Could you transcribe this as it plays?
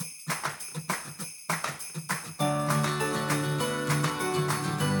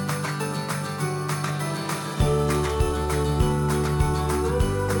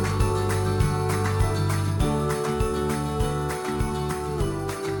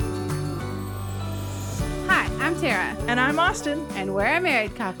Tara. And I'm Austin. And we're a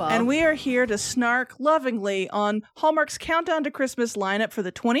married couple. And we are here to snark lovingly on Hallmark's Countdown to Christmas lineup for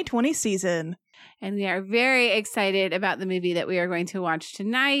the 2020 season. And we are very excited about the movie that we are going to watch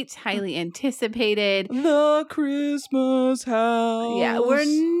tonight. Highly anticipated. The Christmas House. Yeah, we're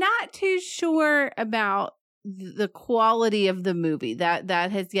not too sure about the quality of the movie. That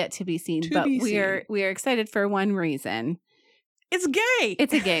has yet to be seen. But we are excited for one reason. It's gay.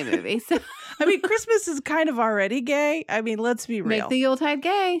 It's a gay movie. So I mean, Christmas is kind of already gay. I mean, let's be real. Make the Yuletide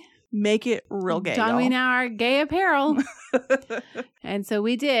gay. Make it real gay, Don we now our gay apparel. And so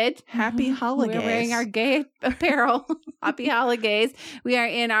we did. Happy holidays. We're wearing our gay apparel. Happy holidays. We are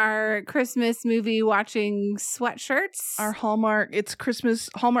in our Christmas movie watching sweatshirts. Our Hallmark Christmas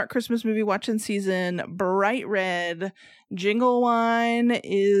movie watching season, bright red. Jingle wine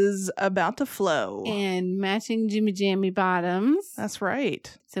is about to flow. And matching Jimmy Jammy bottoms. That's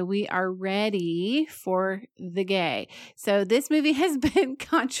right. So we are ready for the gay. So this movie has been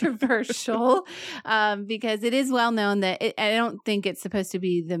controversial because it is well known that I don't think it's supposed to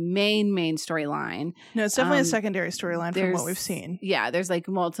be the main storyline. No, it's definitely a secondary storyline from what we've seen. Yeah, there's like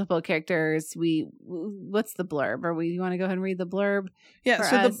multiple characters. What's the blurb? You want to go ahead and read the blurb? Yeah,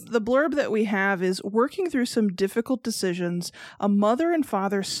 so the blurb that we have is working through some difficult decisions. A mother and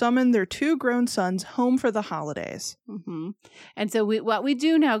father summon their two grown sons home for the holidays. Mm-hmm. And so what we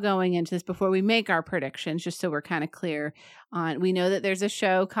do know going into this before we make our predictions, just so we're kind of clear on, we know that there's a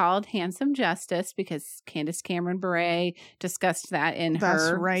show called Handsome Justice because Candace Cameron Bure discussed that in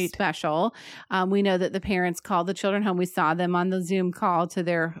her special. We know that the parents called the children home. We saw them on the Zoom call to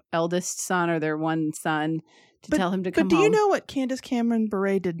their eldest son or their one son to tell him to come home. But do you know what Candace Cameron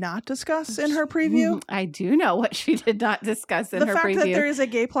Bure did not discuss in her preview? I do know what she did not discuss in her preview. The fact that there is a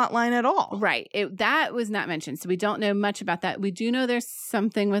gay plot line at all. Right. That was not mentioned. So we don't know much about that. We do know there's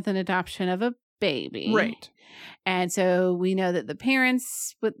something with an adoption of a baby. Right. And so we know that the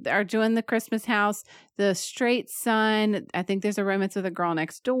parents are doing the Christmas house. The straight son, I think there's a romance with a girl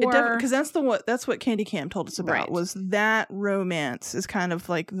next door. Because that's what Candy Cam told us about, was that romance is kind of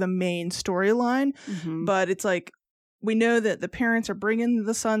like the main storyline. Mm-hmm. But it's like, we know that the parents are bringing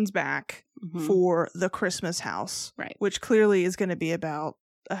the sons back for the Christmas house. Right. Which clearly is going to be about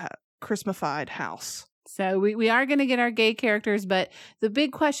a Christmasified house. So we are going to get our gay characters, but the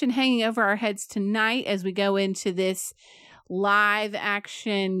big question hanging over our heads tonight as we go into this live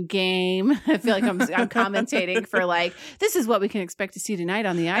action game. I feel like I'm commentating for like, this is what we can expect to see tonight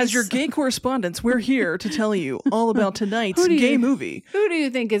on the ice. As your gay correspondents, we're here to tell you all about tonight's gay movie. Who do you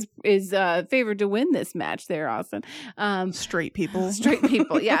think is favored to win this match there, Austin? Straight people. Straight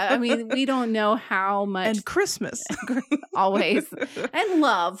people. Yeah. I mean, we don't know how much. And Christmas. Always. And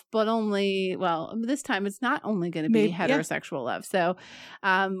love, but only, this time it's not only going to be heterosexual love. So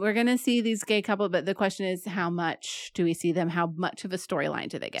we're going to see these gay couple, but the question is, how much do we see them? How much of a storyline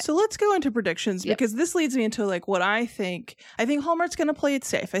do they get? So let's go into predictions because this leads me into like what I think. I think Hallmark's going to play it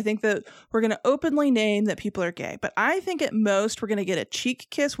safe. I think that we're going to openly name that people are gay, but I think at most we're going to get a cheek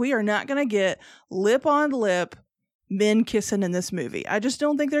kiss. We are not going to get lip on lip men kissing in this movie. I just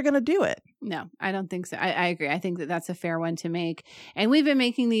don't think they're going to do it. No, I don't think so. I agree. I think that that's a fair one to make. And we've been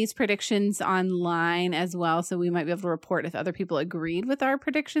making these predictions online as well, so we might be able to report if other people agreed with our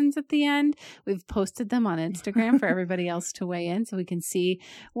predictions at the end. We've posted them on Instagram for everybody else to weigh in so we can see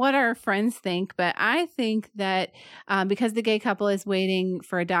what our friends think. But I think that because the gay couple is waiting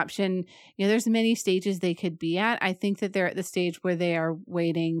for adoption, there's many stages they could be at. I think that they're at the stage where they are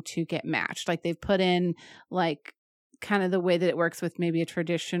waiting to get matched. Like they've put in like kind of the way that it works with maybe a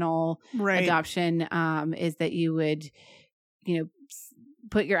traditional adoption is that you would,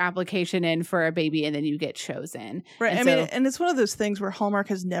 put your application in for a baby and then you get chosen. Right. And it's one of those things where Hallmark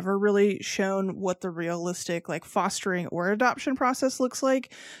has never really shown what the realistic like fostering or adoption process looks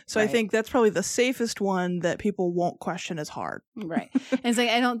like. So I think that's probably the safest one that people won't question as hard. Right. And it's like,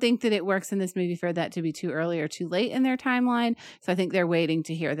 I don't think that it works in this movie for that to be too early or too late in their timeline. So I think they're waiting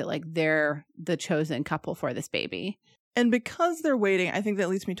to hear that like they're the chosen couple for this baby. And because they're waiting, I think that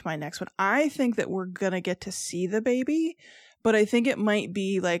leads me to my next one. I think that we're going to get to see the baby, but I think it might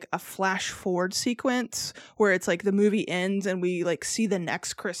be like a flash forward sequence where it's like the movie ends and we like see the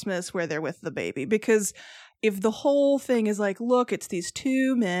next Christmas where they're with the baby. Because if the whole thing is like, look, it's these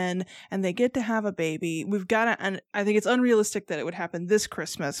two men and they get to have a baby, we've got to, and I think it's unrealistic that it would happen this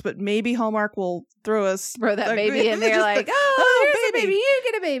Christmas, but maybe Hallmark will throw that baby in there like, here's baby, you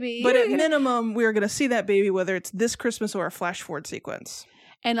get a baby. But at minimum, we're going to see that baby, whether it's this Christmas or a flash forward sequence.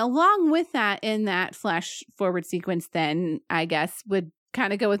 And along with that, in that flash forward sequence, then I guess would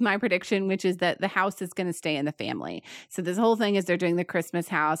kind of go with my prediction, which is that the house is going to stay in the family. So this whole thing is they're doing the Christmas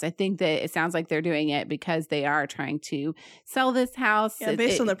house. I think that it sounds like they're doing it because they are trying to sell this house. Yeah,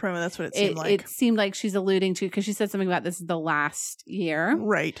 based on the promo, that's what it seemed like. It seemed like she's alluding to, because she said something about this is the last year.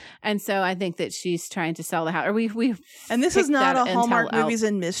 Right. And so I think that she's trying to sell the house. Or we and this is not a Hallmark Movies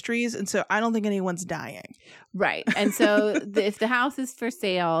and Mysteries, and so I don't think anyone's dying. Right. And so if the house is for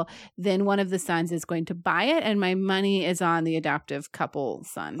sale, then one of the sons is going to buy it, and my money is on the adoptive couple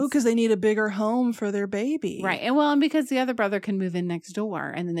sons. Oh, because they need a bigger home for their baby. Right. And because the other brother can move in next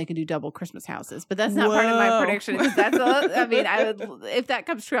door, and then they can do double Christmas houses. But that's not part of my prediction. That's if that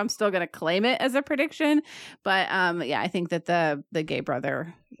comes true, I'm still going to claim it as a prediction. But I think that the gay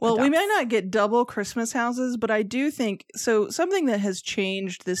brother. Well, we may not get double Christmas houses, but I do think so. Something that has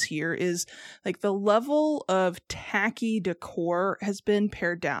changed this year is like the level of tacky decor has been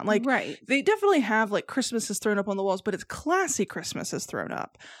pared down. Like, right. They definitely have like Christmas is thrown up on the walls, but it's classy Christmas is thrown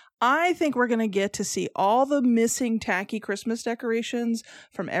up. I think we're going to get to see all the missing tacky Christmas decorations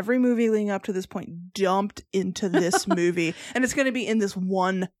from every movie leading up to this point dumped into this movie. And it's going to be in this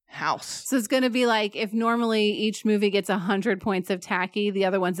one house. So it's going to be like if normally each movie gets 100 points of tacky, the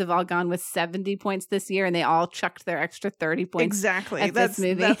other ones have all gone with 70 points this year, and they all chucked their extra 30 points. Exactly. That's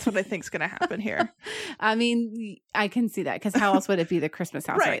what I think is going to happen here. I mean, I can see that, because how else would it be the Christmas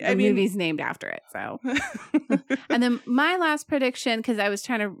house? Right. The movie's named after it. So, and then my last prediction, because I was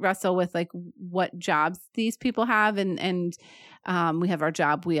trying to wrestle with like what jobs these people have, and we have our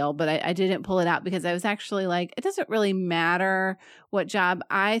job wheel, but I didn't pull it out because I was actually like, it doesn't really matter what job.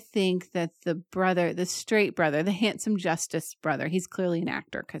 I think that the straight brother, the handsome Justice brother, he's clearly an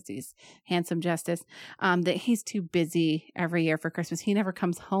actor because he's handsome Justice, that he's too busy every year for Christmas. He never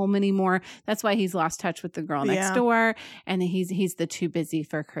comes home anymore. That's why he's lost touch with the girl next door. And he's the too busy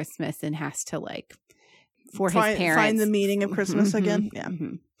for Christmas and has to his parents. Find the meaning of Christmas again. Yeah.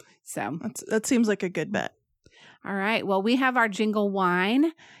 Mm-hmm. So that seems like a good bet. All right. Well, we have our jingle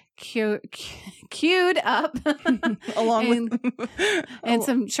wine queued up along with and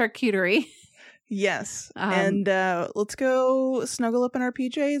some charcuterie. Yes. And let's go snuggle up in our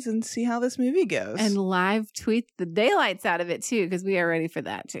PJs and see how this movie goes. And live tweet the daylights out of it too, because we are ready for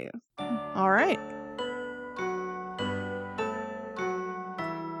that too. All right.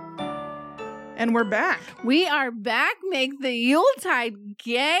 And we're back. We are back. Make the Yuletide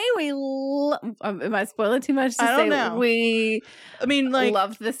gay. Am I spoiling too much to I say don't know. We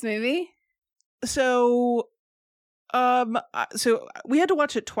loved this movie? So we had to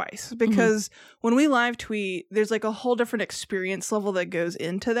watch it twice because when we live tweet, there's like a whole different experience level that goes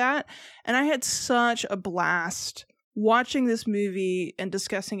into that. And I had such a blast watching this movie and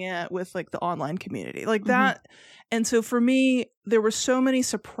discussing it with like the online community like that. And so for me, there were so many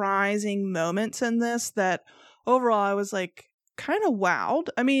surprising moments in this that overall I was like kind of wowed.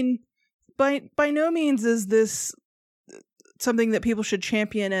 I mean, by no means is this something that people should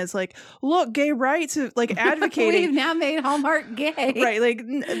champion as like, look, gay rights, like advocating. We've now made Hallmark gay. Right. Like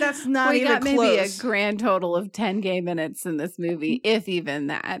that's not even close. We got maybe a grand total of 10 gay minutes in this movie, if even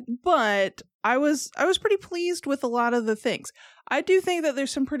that. But I was pretty pleased with a lot of the things. I do think that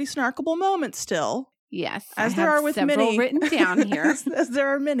there's some pretty snarkable moments still. Yes, as there are with many written down here. as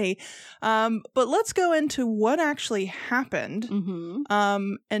there are many. But let's go into what actually happened.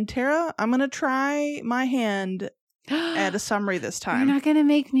 And Tara, I'm going to try my hand at a summary this time. You're not going to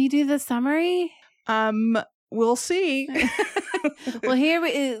make me do the summary? We'll see.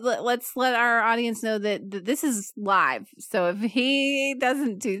 Well, let's let our audience know that this is live. So if he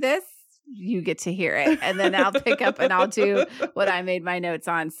doesn't do this, you get to hear it. And then I'll pick up and I'll do what I made my notes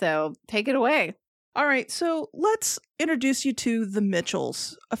on. So take it away. All right, so let's introduce you to the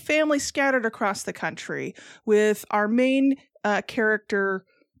Mitchells, a family scattered across the country with our main character,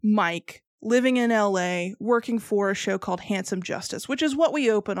 Mike, living in LA, working for a show called Handsome Justice, which is what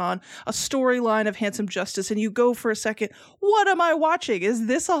we open on, a storyline of Handsome Justice. And you go for a second, what am I watching? Is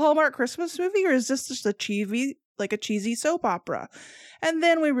this a Hallmark Christmas movie or is this just a cheesy soap opera? And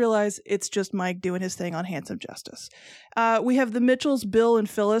then we realize it's just Mike doing his thing on Handsome Justice. We have the Mitchells, Bill and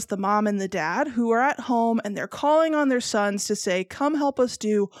Phyllis, the mom and the dad, who are at home and they're calling on their sons to say, come help us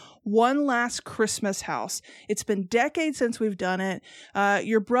do one last Christmas house. It's been decades since we've done it.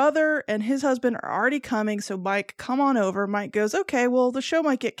 Your brother and his husband are already coming, so Mike, come on over. Mike goes, okay, well, the show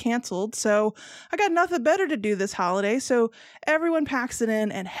might get canceled, so I got nothing better to do this holiday. So everyone packs it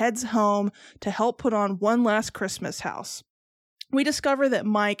in and heads home to help put on one last Christmas house. We discover that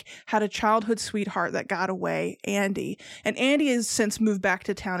Mike had a childhood sweetheart that got away, Andy. And Andy has since moved back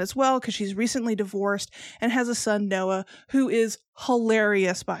to town as well because she's recently divorced and has a son, Noah, who is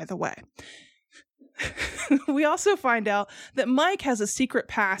hilarious, by the way. we also find out that Mike has a secret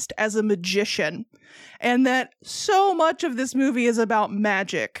past as a magician, and that so much of this movie is about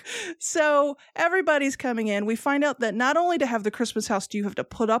magic. So everybody's coming in. We find out that not only to have the Christmas house do you have to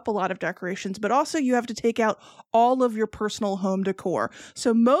put up a lot of decorations, but also you have to take out all of your personal home decor.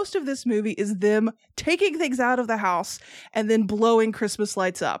 So most of this movie is them taking things out of the house and then blowing Christmas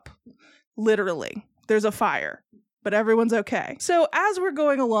lights up. Literally. There's a fire, but everyone's okay. So as we're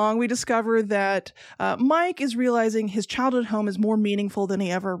going along, we discover that Mike is realizing his childhood home is more meaningful than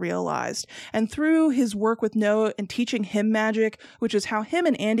he ever realized. And through his work with Noah and teaching him magic, which is how him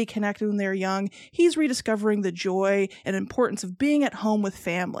and Andy connected when they were young, he's rediscovering the joy and importance of being at home with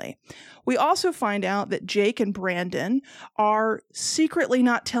family. We also find out that Jake and Brandon are secretly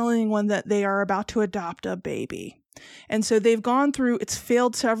not telling anyone that they are about to adopt a baby. And so they've gone through, it's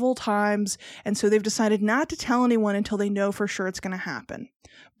failed several times, and so they've decided not to tell anyone until they know for sure it's going to happen.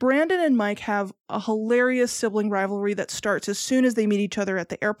 Brandon and Mike have a hilarious sibling rivalry that starts as soon as they meet each other at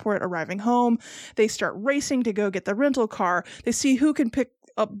the airport arriving home. They start racing to go get the rental car. They see who can pick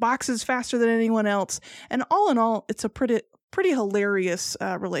up boxes faster than anyone else. And all in all, it's a pretty hilarious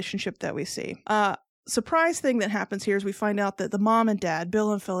relationship that we see. Surprise thing that happens here is we find out that the mom and dad,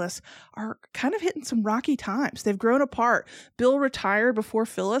 Bill and Phyllis, are kind of hitting some rocky times. They've grown apart. Bill retired before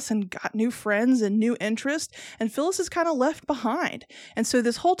Phyllis and got new friends and new interests, and Phyllis is kind of left behind. And so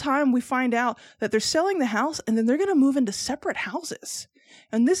this whole time we find out that they're selling the house and then they're going to move into separate houses.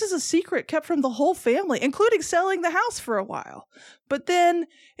 And this is a secret kept from the whole family, including selling the house for a while. But then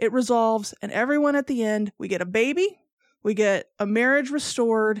it resolves, and everyone at the end, we get a baby, we get a marriage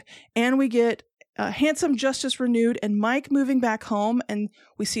restored, and we get handsome justice renewed and Mike moving back home. And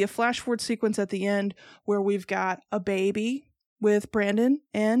we see a flash forward sequence at the end where we've got a baby with Brandon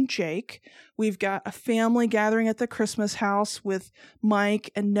and Jake. We've got a family gathering at the Christmas house with Mike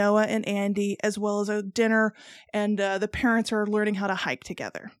and Noah and Andy, as well as a dinner. And the parents are learning how to hike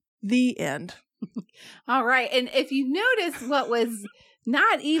together. The end. All right. And if you notice what was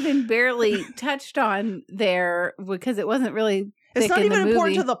not even barely touched on there, because it wasn't really it's not even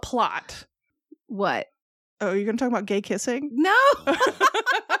important important to the plot. What? Oh, you're going to talk about gay kissing? No. I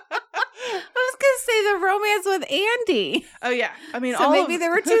was going to say the romance with Andy. Oh, yeah. I mean, so maybe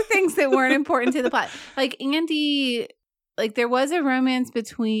there were two things that weren't important to the plot. Like Andy, like there was a romance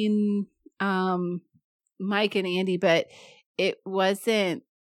between Mike and Andy, but it wasn't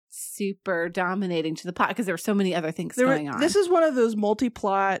super dominating to the plot because there were so many other things going on. This is one of those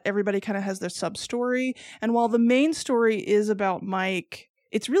multi-plot, everybody kind of has their sub-story. And while the main story is about Mike,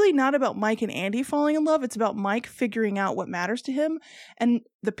 it's really not about Mike and Andy falling in love. It's about Mike figuring out what matters to him. And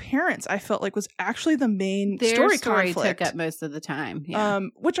the parents, I felt like, was actually the main story conflict. Took up most of the time. Yeah.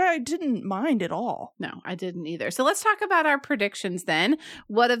 Which I didn't mind at all. No, I didn't either. So let's talk about our predictions then.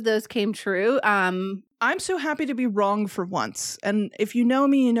 What of those came true? I'm so happy to be wrong for once. And if you know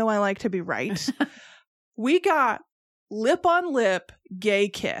me, you know I like to be right. We got lip on lip gay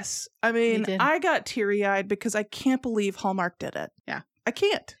kiss. I mean, I got teary-eyed because I can't believe Hallmark did it. Yeah. I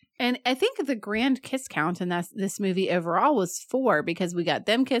can't. And I think the grand kiss count in this movie overall was 4 because we got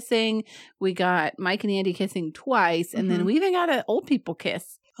them kissing, we got Mike and Andy kissing twice, and then we even got an old people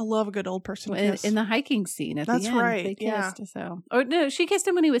kiss. I love a good old person kiss. In the hiking scene at the end. That's right. They kissed. Yeah. So, or no, she kissed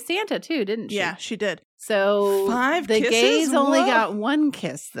him when he was Santa too, didn't she? Yeah, she did. So 5 the kisses? gays only got 1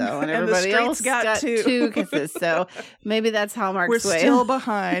 kiss though, and everybody else got 2 kisses. So maybe that's Hallmark's way. We're still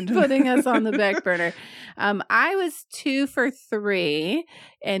behind, putting us on the back burner. I was 2 for 3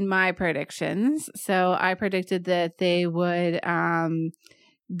 in my predictions. So I predicted that they would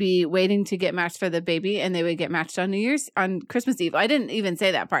be waiting to get matched for the baby, and they would get matched on Christmas Eve. I didn't even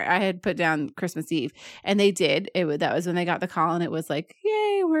say that part. I had put down Christmas Eve, and they did. That was when they got the call, and it was like,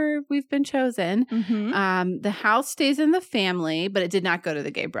 yay, we've been chosen. The house stays in the family, but it did not go to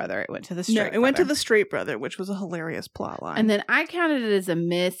the gay brother. It went to the straight brother. It went to the straight brother, which was a hilarious plot line. And then I counted it as a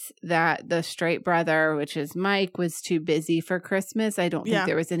miss that the straight brother, which is Mike, was too busy for Christmas. I don't think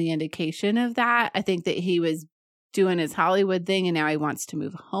there was any indication of that. I think that he was doing his Hollywood thing and now he wants to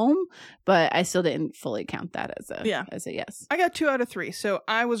move home, but I still didn't fully count that as a yes. I got 2 out of 3, so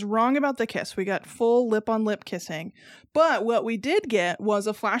I was wrong about the kiss. We got full lip on lip kissing, but what we did get was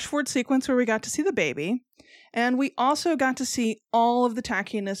a flash forward sequence where we got to see the baby, and we also got to see all of the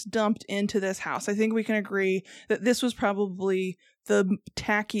tackiness dumped into this house. I think we can agree that this was probably the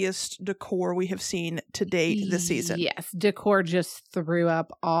tackiest decor we have seen to date this season. Yes, decor just threw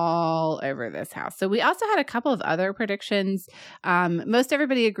up all over this house. So we also had a couple of other predictions. Most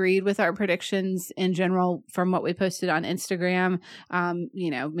everybody agreed with our predictions in general from what we posted on Instagram.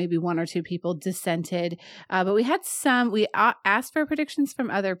 Maybe one or two people dissented, but we had some. We asked for predictions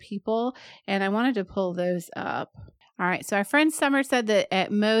from other people, and I wanted to pull those up. All right. So our friend Summer said that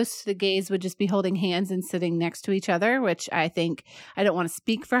at most the gays would just be holding hands and sitting next to each other, which I think, I don't want to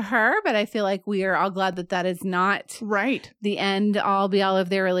speak for her, but I feel like we are all glad that that is not right the end all be all of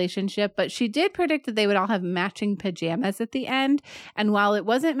their relationship. But she did predict that they would all have matching pajamas at the end. And while it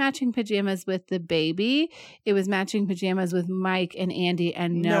wasn't matching pajamas with the baby, it was matching pajamas with Mike and Andy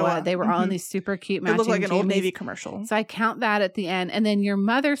and Noah. They were all in these super cute matching pajamas. It looked like an Old jammies. Navy commercial. So I count that at the end. And then your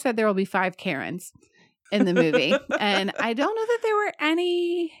mother said there will be 5 Karens in the movie. And I don't know that there were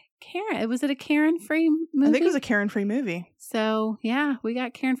any Karen. Was it a Karen-free movie? I think it was a Karen-free movie. So, yeah, we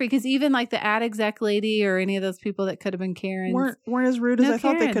got Karen-free. Because even like the ad exec lady or any of those people that could have been Karens weren't as rude as I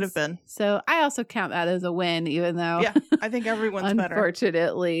thought they could have been. So I also count that as a win, even though I think everyone's better.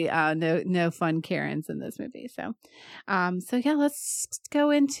 Unfortunately, no fun Karens in this movie. So let's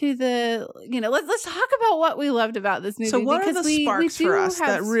go into the, let's talk about what we loved about this movie. So what are the sparks for us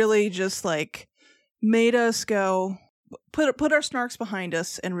that really just like made us go, put our snarks behind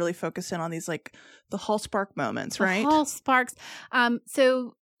us and really focus in on these like the Hall Spark moments, right? Hall Sparks.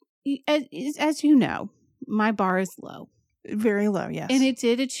 So as you know, my bar is low. Very low, yes. And it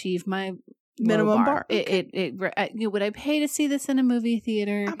did achieve my minimum bar. Okay. Would I pay to see this in a movie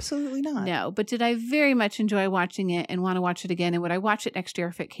theater? Absolutely not. No, but did I very much enjoy watching it and want to watch it again? And would I watch it next year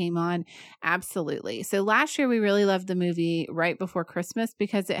if it came on? Absolutely. So last year we really loved the movie right before Christmas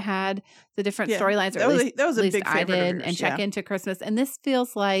because it had the different storylines. That was a big favorite of yours, and check into Christmas. And this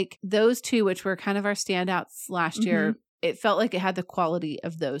feels like those two, which were kind of our standouts last year. It felt like it had the quality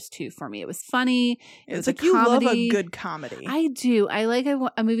of those two for me. It was funny. It was like a comedy. You love a good comedy. I do. I like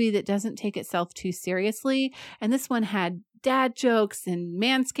a movie that doesn't take itself too seriously. And this one had dad jokes and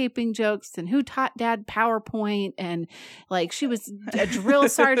manscaping jokes and who taught dad PowerPoint. And like she was a drill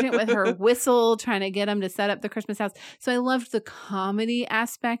sergeant with her whistle trying to get him to set up the Christmas house. So I loved the comedy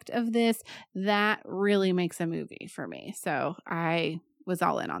aspect of this. That really makes a movie for me. So I was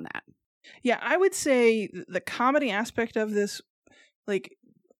all in on that. Yeah, I would say the comedy aspect of this, like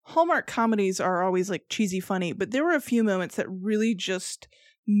Hallmark comedies are always like cheesy funny, but there were a few moments that really just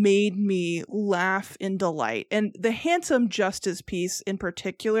made me laugh in delight. And the Handsome Justice piece in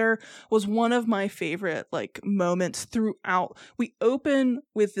particular was one of my favorite like moments throughout. We open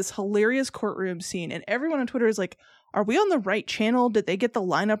with this hilarious courtroom scene and everyone on Twitter is like, are we on the right channel? Did they get the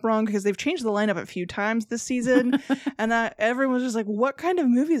lineup wrong? Because they've changed the lineup a few times this season. And everyone was just like, what kind of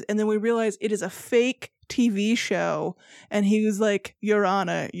movies? And then we realized it is a fake TV show. And he was like, Your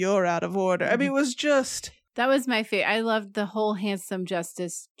Honor, you're out of order. I mean, it was just... That was my favorite. I loved the whole Handsome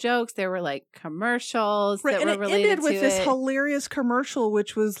Justice jokes. There were like commercials that were related to it. And it ended with this hilarious commercial,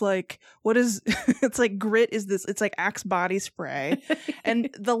 which was like, it's like Grit is this, it's like Axe body spray. And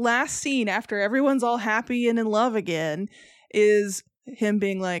the last scene after everyone's all happy and in love again is him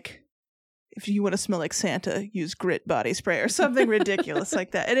being like, if you want to smell like Santa, use Grit body spray or something ridiculous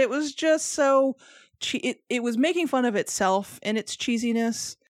like that. And it was just so, it was making fun of itself and its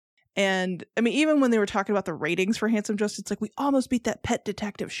cheesiness. And I mean, even when they were talking about the ratings for Handsome Justice, it's like we almost beat that Pet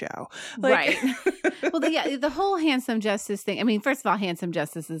Detective show. Right. Well, the whole Handsome Justice thing. I mean, first of all, Handsome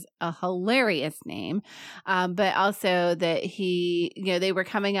Justice is a hilarious name. But also that they were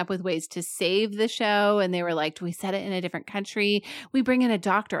coming up with ways to save the show. And they were like, do we set it in a different country? We bring in a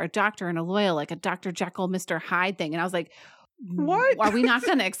doctor and a lawyer, like a Dr. Jekyll, Mr. Hyde thing. And I was like, what? Are we not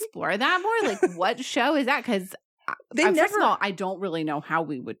going to explore that more? Like, what show is that? Because first of all, I don't really know how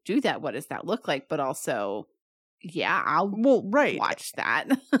we would do that. What does that look like? But also, I'll watch that.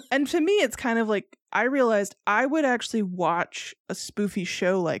 And to me, it's kind of like, I realized I would actually watch a spoofy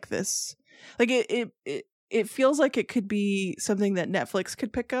show like this. Like it feels like it could be something that Netflix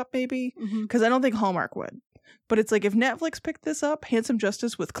could pick up maybe. Because I don't think Hallmark would. But it's like if Netflix picked this up, Handsome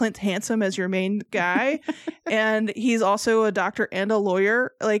Justice with Clint Handsome as your main guy, and he's also a doctor and a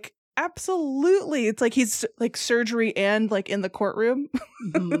lawyer, like, absolutely. It's like he's like surgery and like in the courtroom.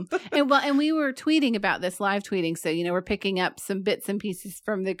 And we were tweeting about this, live tweeting. So, we're picking up some bits and pieces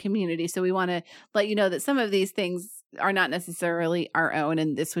from the community. So we want to let you know that some of these things are not necessarily our own.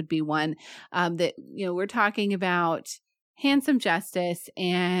 And this would be one that, we're talking about Handsome Justice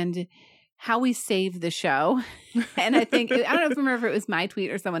and how we save the show. And I think, I don't know if I remember if it was my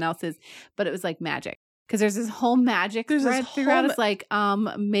tweet or someone else's, but it was like magic. because there's this whole magic thread throughout. It's like,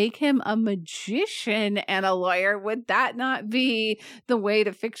 make him a magician and a lawyer. Would that not be the way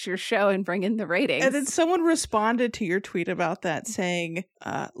to fix your show and bring in the ratings? And then someone responded to your tweet about that saying,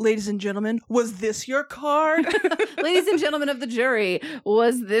 ladies and gentlemen, was this your card? Ladies and gentlemen of the jury,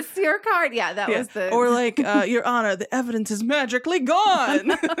 was this your card? Yeah, that was the... Or like, Your Honor, the evidence is magically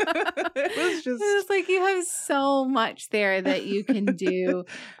gone. It was like, you have so much there that you can do.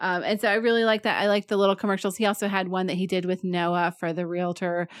 And so I really like that. I like the little commercials. He also had one that he did with Noah for the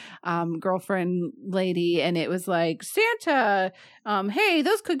realtor girlfriend lady. And it was like, Santa, hey,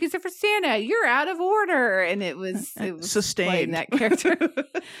 those cookies are for Santa. You're out of order. And it was sustained that character.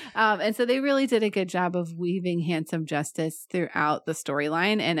 And so they really did a good job of weaving Handsome Justice throughout the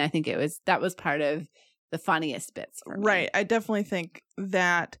storyline. And I think that was part of the funniest bits for me. Right. I definitely think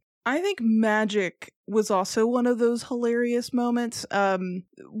that. I think magic was also one of those hilarious moments.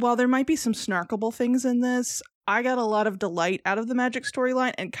 While there might be some snarkable things in this, I got a lot of delight out of the magic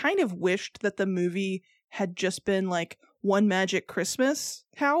storyline and kind of wished that the movie had just been like one magic Christmas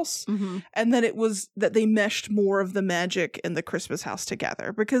house, and that they meshed more of the magic and the Christmas house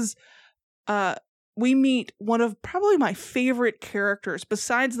together, because we meet one of probably my favorite characters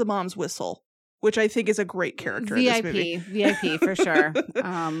besides the mom's whistle, which I think is a great character in this movie. VIP for sure.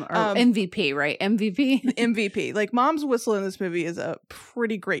 Or MVP, right? MVP? MVP. Like, Mom's Whistle in this movie is a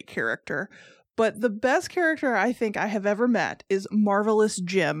pretty great character. But the best character I think I have ever met is Marvelous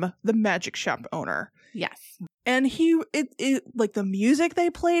Jim, the magic shop owner. Yes. And like the music they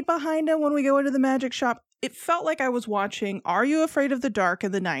played behind him when we go into the magic shop, it felt like I was watching Are You Afraid of the Dark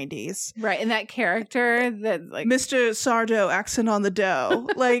in the 90s. Right. And that character that like Mr. Sardo accent on the dough.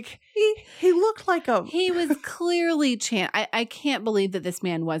 Like he looked like he was clearly I can't believe that this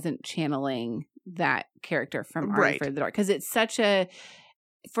man wasn't channeling that character from Are You Afraid of the Dark, because it's such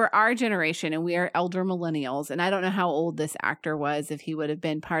for our generation, and we are elder millennials, and I don't know how old this actor was, if he would have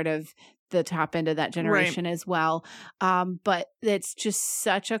been part of the top end of that generation as well. But it's just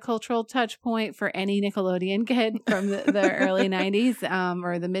such a cultural touch point for any Nickelodeon kid from the early 90s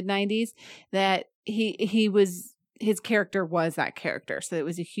or the mid 90s, that his character was that character. So it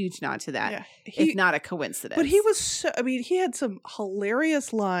was a huge nod to that. Yeah. It's not a coincidence. But he had some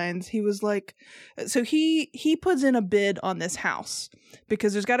hilarious lines. He was like, so he puts in a bid on this house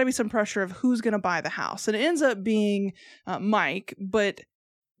because there's got to be some pressure of who's going to buy the house. And it ends up being Mike, but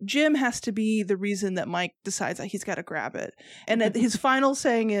Jim has to be the reason that Mike decides that he's got to grab it. And his final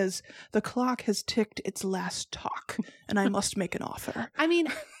saying is, the clock has ticked its last talk, and I must make an offer. I mean,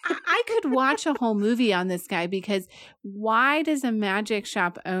 I could watch a whole movie on this guy, because why does a magic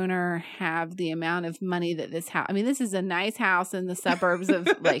shop owner have the amount of money that this house? I mean, this is a nice house in the suburbs of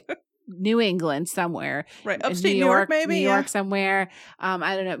like New England somewhere. Right. Upstate New York, maybe? New York somewhere.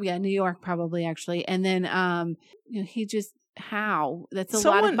 I don't know. Yeah, New York probably, actually. And then he just... How? That's a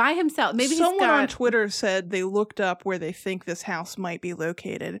lot of by himself. Maybe someone on Twitter said they looked up where they think this house might be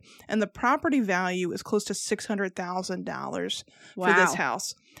located, and the property value is close to $600,000 for this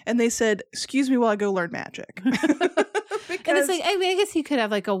house. And they said, "Excuse me while I go learn magic." And it's like, I mean, I guess he could have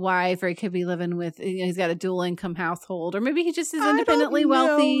like a wife, or he could be living with, he's got a dual income household, or maybe he just is independently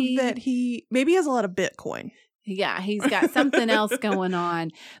wealthy. That maybe he has a lot of Bitcoin. Yeah, he's got something else going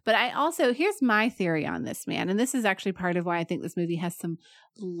on. But here's my theory on this man. And this is actually part of why I think this movie has some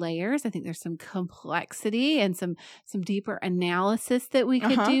layers. I think there's some complexity and some deeper analysis that we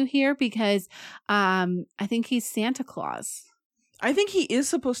could do here, because I think he's Santa Claus. I think he is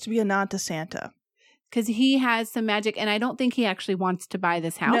supposed to be a nod to Santa. Because he has some magic, and I don't think he actually wants to buy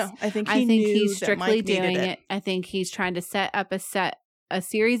this house. No, I think he's strictly doing it. I think he's trying to set up a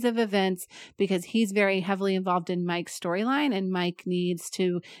series of events because he's very heavily involved in Mike's storyline, and Mike needs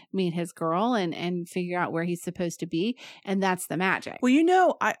to meet his girl and figure out where he's supposed to be. And that's the magic.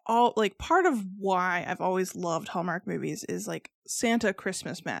 Well, part of why I've always loved Hallmark movies is like Santa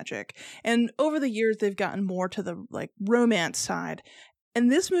Christmas magic. And over the years, they've gotten more to the like romance side. And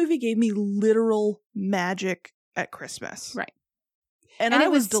this movie gave me literal magic at Christmas. Right. And I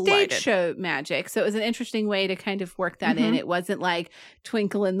was delighted. Stage show magic. So it was an interesting way to kind of work that in. It wasn't like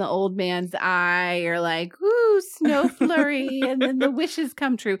twinkle in the old man's eye, or like, ooh, snow flurry, and then the wishes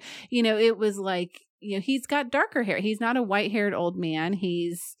come true. It was like, he's got darker hair. He's not a white-haired old man.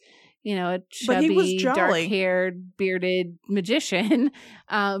 He's, a chubby, dark-haired, bearded magician.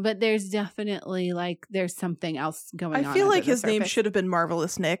 But there's definitely there's something else going on. I feel like his name should have been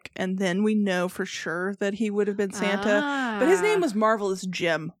Marvelous Nick, and then we know for sure that he would have been Santa. But his name was Marvelous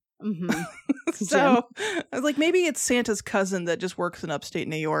Jim. Mm-hmm. So I was like, maybe it's Santa's cousin that just works in upstate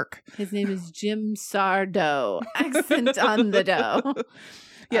New York. His name is Jim Sardo. Accent on the dough.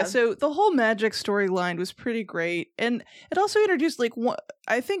 Yeah, so the whole magic storyline was pretty great. And it also introduced, like,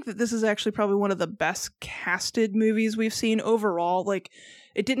 I think that this is actually probably one of the best casted movies we've seen overall. Like,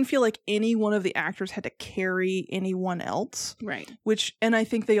 it didn't feel like any one of the actors had to carry anyone else. Right. And I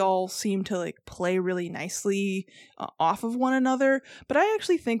think they all seem to, like, play really nicely off of one another. But I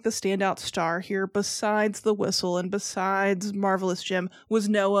actually think the standout star here, besides the whistle and besides Marvelous Jim, was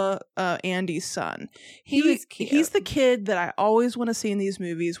Noah, Andy's son. He was cute. He's the kid that I always want to see in these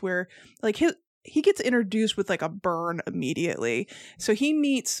movies where, like, he gets introduced with, like, a burn immediately. So he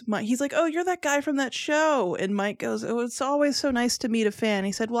meets Mike. He's like, oh, you're that guy from that show. And Mike goes, oh, it's always so nice to meet a fan.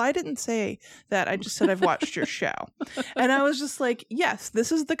 He said, well, I didn't say that. I just said I've watched your show. And I was just like, yes,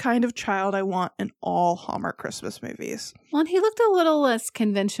 this is the kind of child I want in all Hallmark Christmas movies. Well, and he looked a little less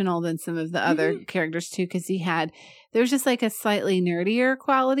conventional than some of the other characters, too, because there was just like a slightly nerdier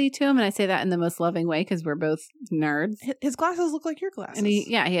quality to him. And I say that in the most loving way because we're both nerds. His glasses look like your glasses. And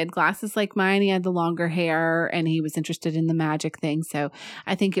he had glasses like mine. He had the longer hair and he was interested in the magic thing. So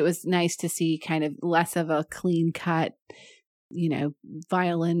I think it was nice to see kind of less of a clean cut,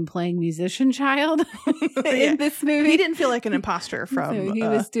 violin playing musician child in this movie. He didn't feel like an imposter from so he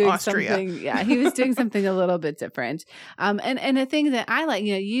was doing Austria. Something, he was doing something a little bit different. And a thing that I like,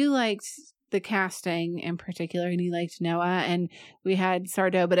 you liked the casting in particular, and you liked Noah, and we had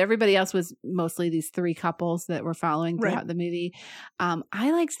Sardo, but everybody else was mostly these three couples that we're following throughout the movie.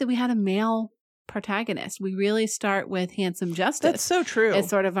 I liked that we had a male protagonist. We really start with Handsome Justice. That's so true. As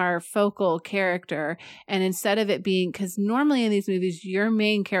sort of our focal character. And instead of it being, because normally in these movies, your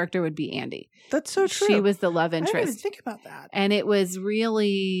main character would be Andy. That's so true. She was the love interest. I didn't even think about that. And it was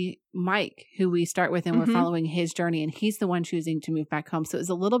really Mike who we start with, and we're following his journey, and he's the one choosing to move back home. So it was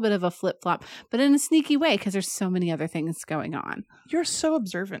a little bit of a flip-flop, but in a sneaky way, because there's so many other things going on. You're so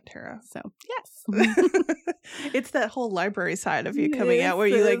observant, Tara. So, yes. It's that whole library side of you coming out where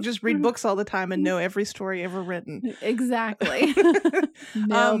you like just read books all the time and know every story ever written. Exactly.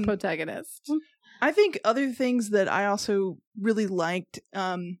 Male protagonist. I think other things that I also really liked,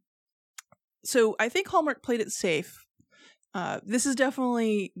 so I think Hallmark played it safe. This is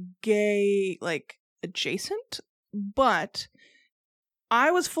definitely gay, like, adjacent, but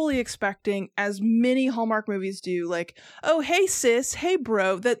I was fully expecting, as many Hallmark movies do, like, oh, hey, sis, hey,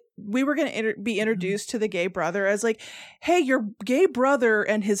 bro, that we were going to be introduced to the gay brother as like, hey, your gay brother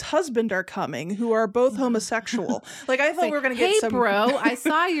and his husband are coming, who are both homosexual. Like, I thought we were going to get some... Hey, bro, I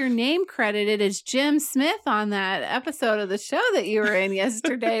saw your name credited as Jim Smith on that episode of the show that you were in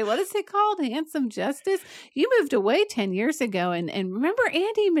yesterday. What is it called? Handsome Justice? You moved away 10 years ago. And remember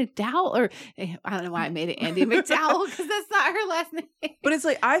Andy McDowell? Or I don't know why I made it Andy McDowell, because that's not her last name. But it's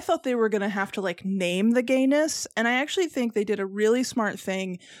like, I thought they were going to have to, like, name the gayness. And I actually think they did a really smart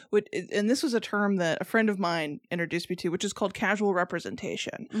thing. And this was a term that a friend of mine introduced me to, which is called casual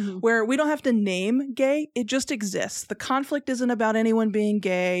representation, where we don't have to name gay. It just exists. The conflict isn't about anyone being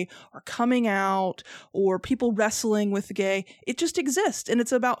gay or coming out or people wrestling with gay. It just exists. And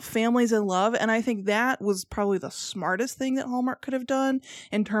it's about families and love. And I think that was probably the smartest thing that Hallmark could have done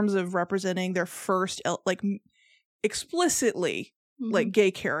in terms of representing their first, like, explicitly like gay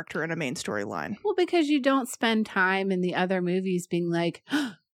character in a main storyline. Well, because you don't spend time in the other movies being like,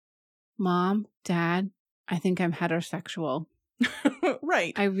 Mom, Dad, I think I'm heterosexual.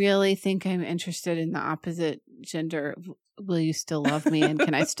 Right. I really think I'm interested in the opposite gender. Will you still love me? And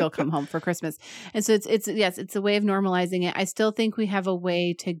can I still come home for Christmas? And so it's a way of normalizing it. I still think we have a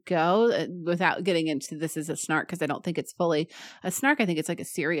way to go without getting into this as a snark, because I don't think it's fully a snark. I think it's like a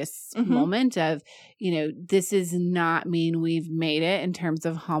serious moment of, this does not mean we've made it in terms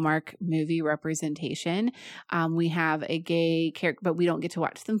of Hallmark movie representation. We have a gay character, but we don't get to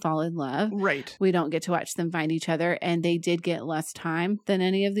watch them fall in love. Right. We don't get to watch them find each other. And they did get less time than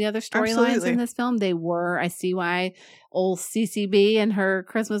any of the other storylines in this film. I see why old CCB and her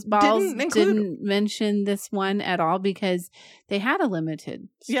Christmas balls didn't mention this one at all, because they had a limited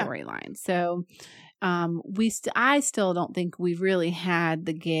storyline. So I still don't think we've really had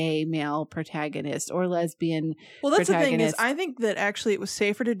the gay male protagonist or lesbian protagonist. Well, that's the thing, is I think that actually it was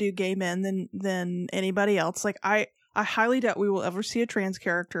safer to do gay men than anybody else. Like, I highly doubt we will ever see a trans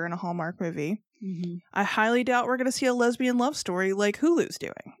character in a Hallmark movie. I highly doubt we're going to see a lesbian love story like Hulu's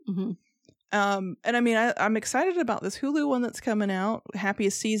doing. And I mean, I'm excited about this Hulu one that's coming out,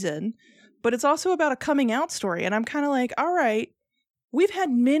 Happiest Season, but it's also about a coming out story. And I'm kind of like, all right, we've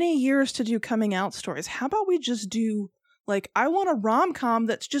had many years to do coming out stories. How about we just do, like, I want a rom-com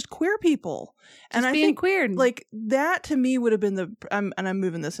that's just queer people. And I think queer, like, that to me would have been and I'm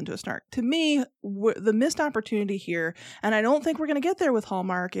moving this into a snark. To me, the missed opportunity here, and I don't think we're going to get there with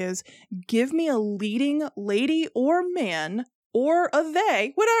Hallmark, is give me a leading lady or man or a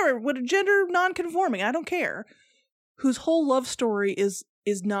they, whatever, what a gender non-conforming, I don't care, whose whole love story is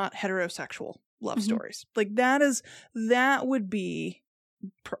not heterosexual love stories. Like that would be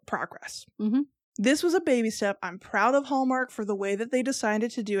progress. This was a baby step. I'm proud of Hallmark for the way that they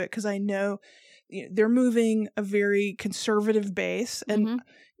decided to do it, because I know they're moving a very conservative base, and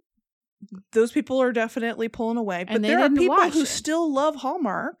those people are definitely pulling away. But there are people who still love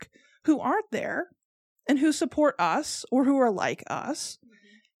Hallmark who aren't there and who support us or who are like us.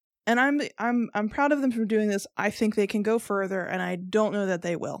 And I'm proud of them for doing this. I think they can go further, and I don't know that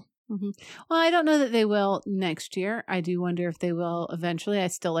they will. Well, I don't know that they will next year. I do wonder if they will eventually. I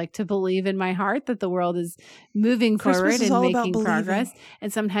still like to believe in my heart that the world is moving forward and making progress.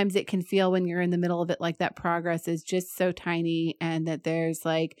 And sometimes it can feel, when you're in the middle of it, like that progress is just so tiny and that there's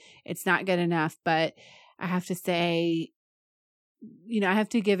like, it's not good enough. But I have to say, I have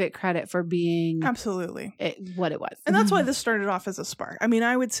to give it credit for being absolutely what it was. And that's why this started off as a spark. I mean,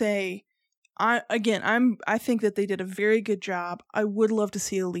 I would say, I think that they did a very good job. I would love to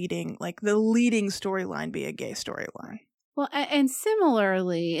see the leading storyline be a gay storyline. Well, and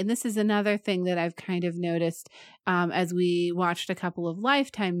similarly, and this is another thing that I've kind of noticed as we watched a couple of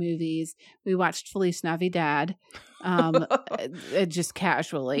Lifetime movies. We watched Feliz Navidad just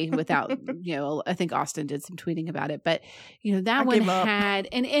casually without, I think Austin did some tweeting about it. But, that one had,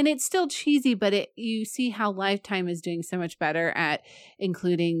 and it's still cheesy, but you see how Lifetime is doing so much better at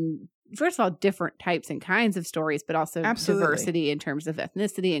including, first of all, different types and kinds of stories, but also diversity in terms of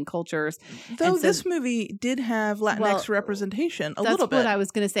ethnicity and cultures. Though this movie did have Latinx representation a little bit. That's what I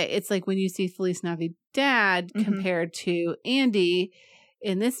was going to say. It's like when you see Feliz Navidad compared to Andy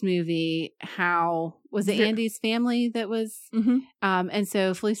in this movie, how was it Andy's family that was? And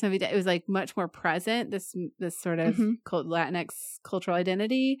so Feliz Navidad, it was like much more present, this sort of Latinx cultural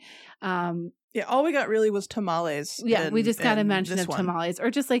identity. Yeah, all we got really was tamales. Yeah, we just got a mention of tamales.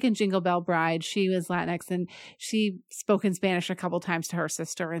 Or just like in Jingle Bell Bride, she was Latinx and she spoke in Spanish a couple times to her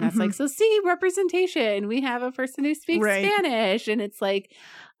sister. And that's like, so see, representation. We have a person who speaks Spanish. And it's like,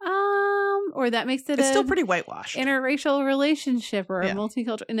 or that makes it's still pretty whitewashed. Interracial relationship or a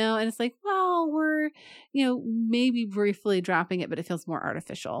multicultural. And it's like, well, we're, maybe briefly dropping it, but it feels more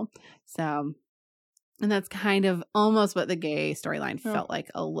artificial. So, and that's kind of almost what the gay storyline felt like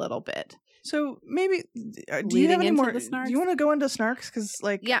a little bit. So maybe do you have any more? Do you want to go into snarks? Because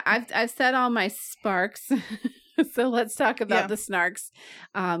I've said all my sparks. So let's talk about the snarks.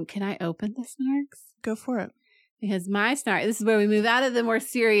 Can I open the snarks? Go for it. Because my snark, this is where we move out of the more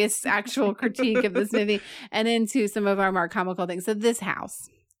serious actual critique of this movie and into some of our more comical things. So this house,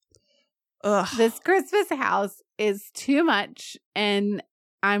 this Christmas house is too much, and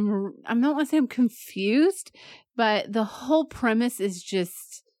I'm not want to say I'm confused, but the whole premise is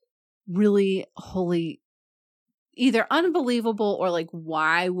just really wholly either unbelievable or like,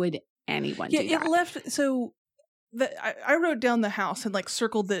 why would anyone do that? It left, so I wrote down the house and like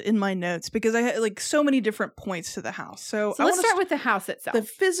circled it in my notes because I had like so many different points to the house. So let's start with the house itself. The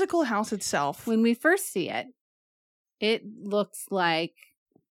physical house itself. When we first see it, it looks like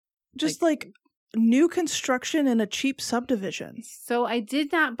just like new construction in a cheap subdivision. So I did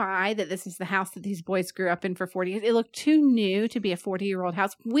not buy that this is the house that these boys grew up in for 40 years. It looked too new to be a 40-year-old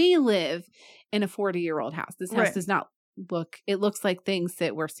house. We live in a 40-year-old house. This house does not look, it looks like things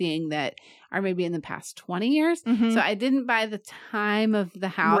that we're seeing that are maybe in the past 20 years. So I didn't buy the time of the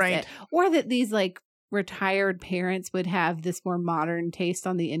house or that these like retired parents would have this more modern taste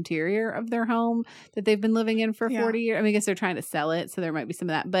on the interior of their home that they've been living in for 40 years. I mean, I guess they're trying to sell it, so there might be some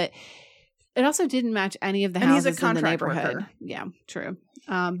of that, but it also didn't match any of the houses in the neighborhood. Worker. Yeah, true.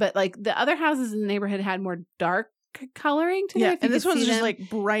 But like the other houses in the neighborhood had more dark coloring to them. And this one's just like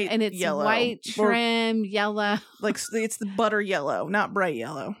bright and it's yellow. White trim, yellow. Like it's the butter yellow, not bright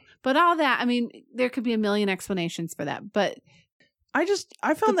yellow. But all that, I mean, there could be a million explanations for that. But I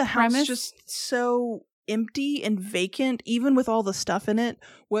found the house just so empty and vacant, even with all the stuff in it,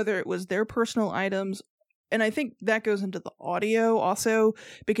 whether it was their personal items. And I think that goes into the audio also,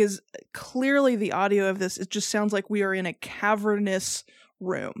 because clearly the audio of this, it just sounds like we are in a cavernous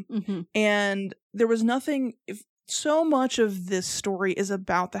room. And there was nothing, so much of this story is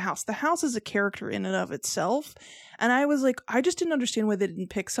about the house. The house is a character in and of itself. And I was like, I just didn't understand why they didn't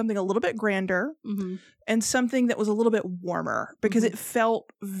pick something a little bit grander and something that was a little bit warmer, because it felt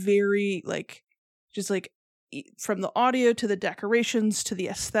very like, just like from the audio to the decorations to the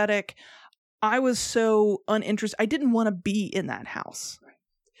aesthetic, I was so uninterested. I didn't want to be in that house.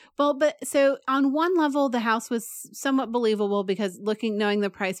 Well, but so on one level, the house was somewhat believable because knowing the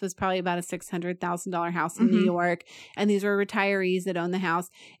price was probably about a $600,000 house in New York, and these were retirees that owned the house.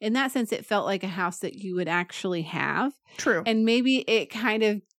 In that sense, it felt like a house that you would actually have. True. And maybe it kind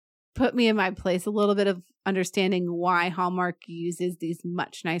of put me in my place a little bit of understanding why Hallmark uses these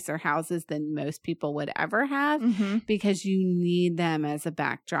much nicer houses than most people would ever have, because you need them as a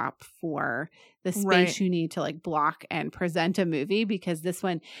backdrop for the space you need to like block and present a movie, because this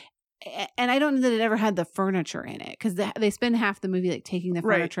one, and I don't know that it ever had the furniture in it, because they spend half the movie like taking the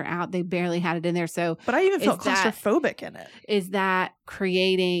furniture out. They barely had it in there. So, but I even felt claustrophobic in it. Is that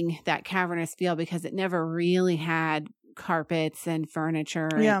creating that cavernous feel, because it never really had carpets and furniture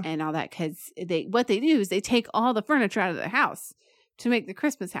and all that, because what they do is they take all the furniture out of the house to make the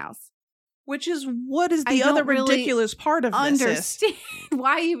Christmas house, which is what is the other ridiculous part of this. Understand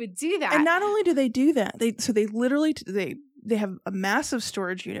why you would do that. And not only do they do that, they literally they have a massive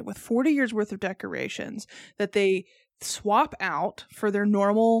storage unit with 40 years worth of decorations that they swap out for their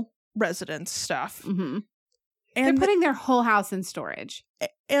normal residence stuff. And they're putting their whole house in storage,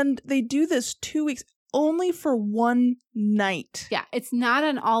 and they do this 2 weeks only for one night. Yeah, it's not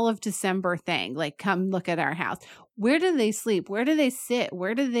an all of December thing. Like, come look at our house. Where do they sleep? Where do they sit?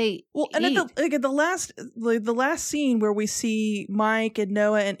 Where do they eat? And at the last scene where we see Mike and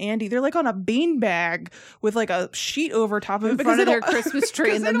Noah and Andy, they're like on a beanbag with like a sheet over top of it in front of their Christmas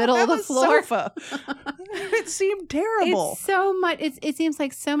tree in the middle of the floor. Sofa. It seemed terrible. It's so much. It seems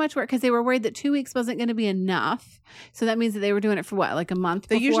like so much work, because they were worried that 2 weeks wasn't going to be enough. So that means that they were doing it for what, like a month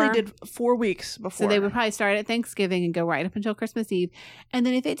before? They usually did 4 weeks before. So they would probably start at Thanksgiving and go right up until Christmas Eve. And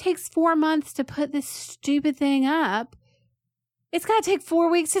then if it takes 4 months to put this stupid thing up, it's got to take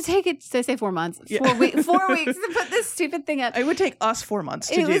 4 weeks to take it. Did I say 4 months? Yeah. 4 weeks to put this stupid thing up. It would take us 4 months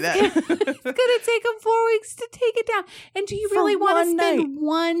to do that. It's going to take them 4 weeks to take it down. And do you really want to spend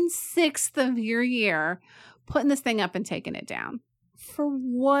 1/6 of your year putting this thing up and taking it down? For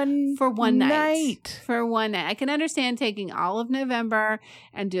one night. For one night. I can understand taking all of November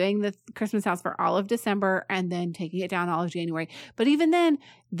and doing the Christmas house for all of December and then taking it down all of January. But even then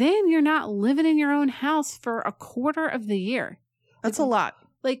you're not living in your own house for a quarter of the year. That's a lot.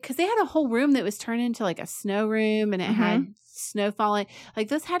 Like, because they had a whole room that was turned into like a snow room, and it had snow falling. Like,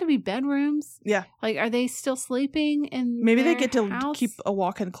 those had to be bedrooms. Yeah. Like, are they still sleeping in Maybe they get house? To keep a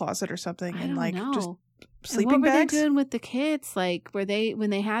walk-in closet or something and like know. just sleeping bags. What were they doing with the kids? Like, when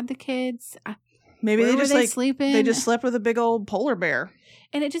they had the kids? Maybe they just sleeping? They just slept with a big old polar bear.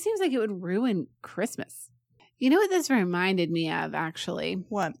 And it just seems like it would ruin Christmas. You know what this reminded me of, actually?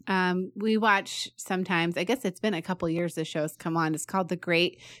 What? We watch sometimes, I guess it's been a couple years this show's come on. It's called The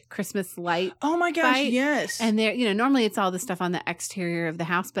Great Christmas Light. Oh my gosh, Fight. yes. And there, normally it's all the stuff on the exterior of the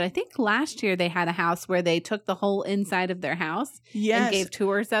house, but I think last year they had a house where they took the whole inside of their house and gave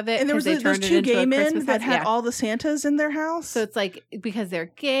tours of it. And there was those two gay men that had all the Santas in their house. So it's like, because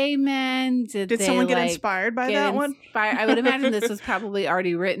they're gay men, did someone get inspired by that one? I would imagine this was probably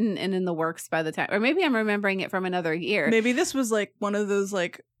already written and in the works by the time, or maybe I'm remembering it from another year. Maybe this was like one of those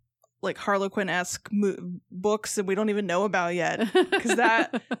like Harlequin-esque books that we don't even know about yet, because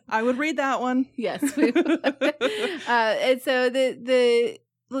that I would read that one. Yes, we would. And so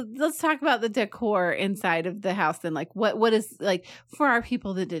let's talk about the decor inside of the house then. Like, what is, like, for our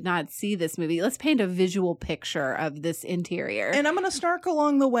people that did not see this movie, let's paint a visual picture of this interior. And I'm going to snark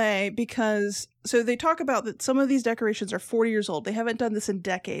along the way, because so they talk about that some of these decorations are 40 years old. They haven't done this in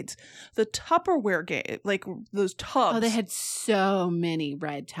decades. The Tupperware like those tubs. Oh, they had so many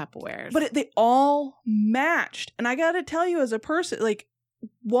red Tupperwares. But they all matched. And I got to tell you, as a person, like,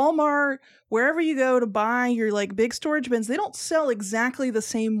 Walmart, wherever you go to buy your like big storage bins, they don't sell exactly the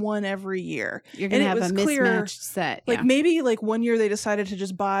same one every year. You're gonna have a mismatched set. Like maybe like one year they decided to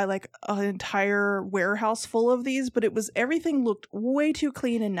just buy like an entire warehouse full of these, but everything looked way too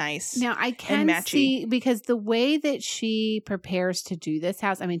clean and nice. Now I can see, because the way that she prepares to do this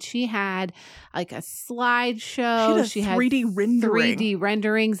house, I mean, she had like a slideshow. She had 3D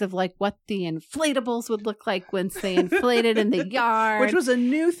renderings of like what the inflatables would look like once they inflated in the yard, which was a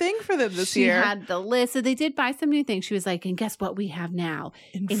new thing for them this year. She had the list. So they did buy some new things. She was like, and guess what we have now?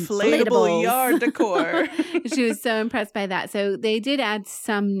 Inflatable yard decor. She was so impressed by that. So they did add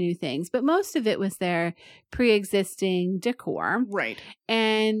some new things, but most of it was their pre-existing decor. Right.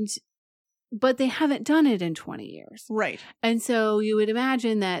 But they haven't done it in 20 years. Right. And so you would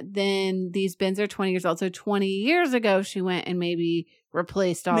imagine that then these bins are 20 years old. So 20 years ago, she went and maybe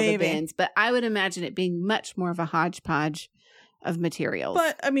replaced all the bins. But I would imagine it being much more of a hodgepodge of materials.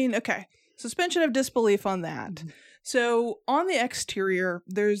 But I mean, okay, suspension of disbelief on that. So on the exterior,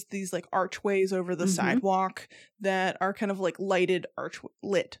 there's these like archways over the sidewalk that are kind of like not lighted,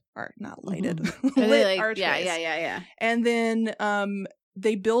 lit archways. Yeah. And then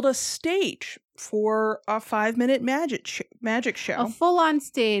they build a stage for a 5-minute magic show. A full-on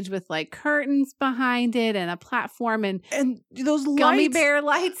stage with like curtains behind it and a platform and those gummy lights, bear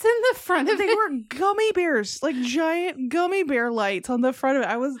lights in the front of they it. were gummy bears, like giant gummy bear lights on the front of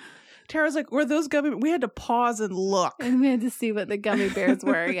it. Tara's like, were those gummy? We had to pause and look. And we had to see what the gummy bears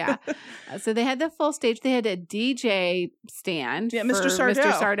were. Yeah. So they had the full stage. They had a DJ stand. Yeah, Mr. Sardo.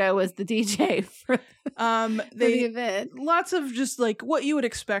 Mr. Sardo was the DJ for the event. Lots of just like what you would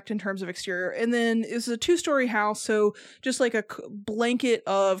expect in terms of exterior. And then it's a 2-story house. So just like a blanket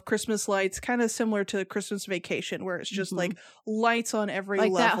of Christmas lights, kind of similar to Christmas Vacation, where it's just like lights on every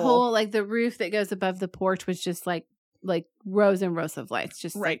level. That whole, like the roof that goes above the porch was just like rows and rows of lights,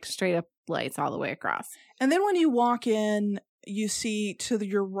 just like straight up lights all the way across. And then when you walk in, you see to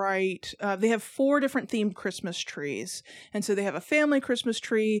your right, they have 4 different themed Christmas trees. And so they have a family Christmas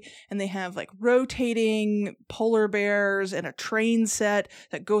tree, and they have like rotating polar bears and a train set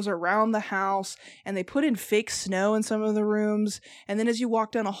that goes around the house. And they put in fake snow in some of the rooms. And then as you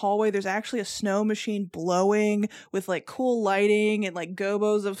walk down a hallway, there's actually a snow machine blowing with like cool lighting and like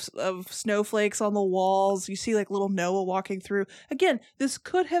gobos of snowflakes on the walls. You see like little Noah walking through. Again, this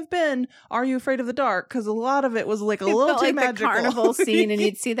could have been Are You Afraid of the Dark? Because a lot of it was like a little too magical. The carnival scene, and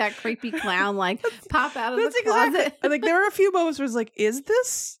you'd see that creepy clown like pop out of the closet. Exactly. Like there were a few moments where it's like, is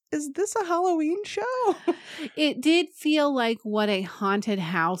this a Halloween show? It did feel like what a haunted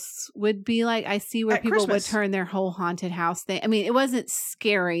house would be like. I see where At people Christmas. would turn their whole haunted house thing. I mean, it wasn't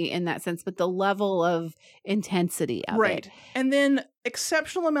scary in that sense, but the level of intensity of it. And then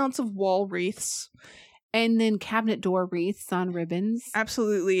exceptional amounts of wall wreaths. And then cabinet door wreaths on ribbons.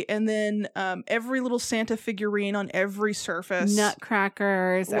 Absolutely. And then every little Santa figurine on every surface.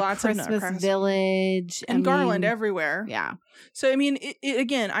 Nutcrackers. Lots a of Christmas nutcrackers. village. And garland everywhere. Yeah. So, I mean,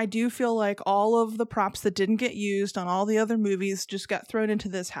 again, I do feel like all of the props that didn't get used on all the other movies just got thrown into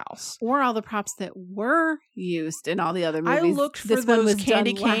this house. Or all the props that were used in all the other movies. I looked for those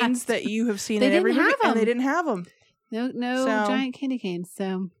candy canes that you have seen in every movie, and they didn't have them. No giant candy canes,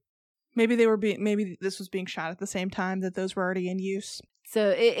 so... Maybe this was being shot at the same time that those were already in use.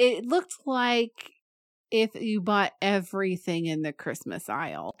 So it looked like if you bought everything in the Christmas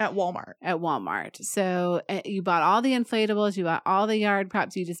aisle at Walmart. So you bought all the inflatables, you bought all the yard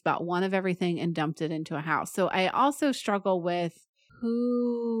props, you just bought one of everything and dumped it into a house. So I also struggle with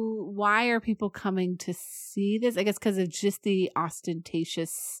why are people coming to see this? I guess because of just the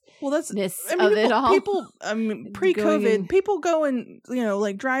ostentatiousness of it all. People, pre-COVID, people going,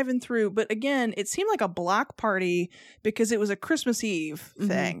 like driving through. But again, it seemed like a block party because it was a Christmas Eve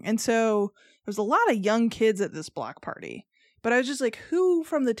thing. And so there's a lot of young kids at this block party. But I was just like, who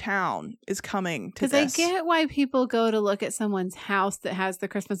from the town is coming to this? Because I get why people go to look at someone's house that has the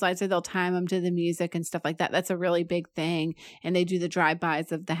Christmas lights, or they'll time them to the music and stuff like that. That's a really big thing. And they do the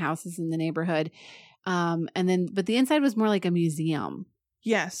drive-bys of the houses in the neighborhood. But the inside was more like a museum.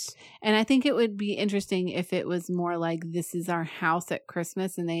 Yes. And I think it would be interesting if it was more like, this is our house at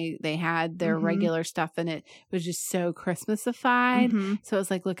Christmas, and they had their regular stuff, and it was just so Christmasified. So it's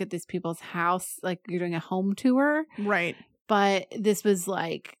like, look at this people's house, like you're doing a home tour. Right. But this was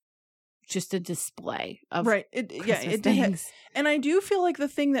like just a display of things. And I do feel like the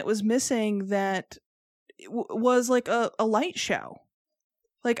thing that was missing that was like a light show.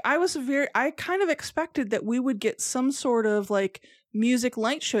 Like I kind of expected that we would get some sort of like music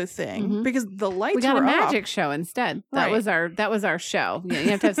light show thing because the lights we got were a magic up. show instead. That was our show. You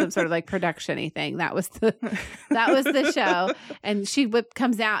have to have some sort of like production-y thing. That was the show. And she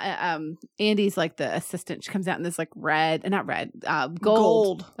comes out. Andy's like the assistant. She comes out in this like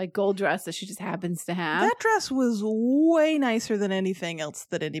gold like gold dress that she just happens to have. That dress was way nicer than anything else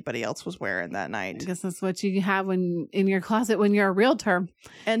that anybody else was wearing that night. I guess that's what you have in your closet when you're a realtor.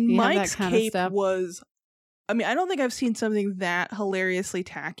 And Mike's cape was. I mean, I don't think I've seen something that hilariously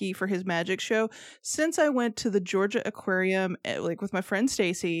tacky for his magic show since I went to the Georgia Aquarium, like with my friend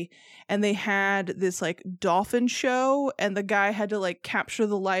Stacy, and they had this like dolphin show, and the guy had to like capture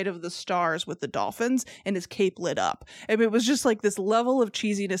the light of the stars with the dolphins, and his cape lit up. I mean, it was just like this level of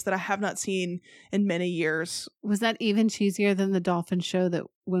cheesiness that I have not seen in many years. Was that even cheesier than the dolphin show that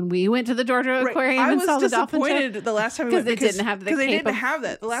when we went to the Georgia Aquarium and saw the dolphin show? I was disappointed the last time we went because they didn't have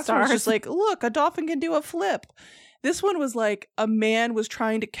that. The last one was just like, look, a dolphin can do a flip. This one was like a man was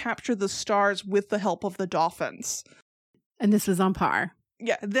trying to capture the stars with the help of the dolphins. And this was on par.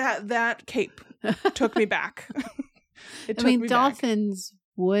 Yeah, that cape took me back. Dolphins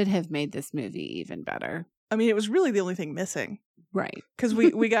would have made this movie even better. I mean, it was really the only thing missing. Right. Because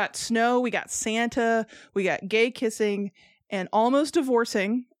we got snow, we got Santa, we got gay kissing, and almost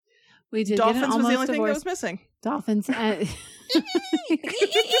divorcing. We did. Dolphins was the only thing that was missing. Dolphins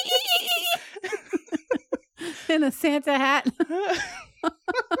in a Santa hat.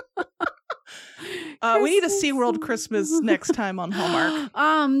 We need a SeaWorld Christmas next time on Hallmark.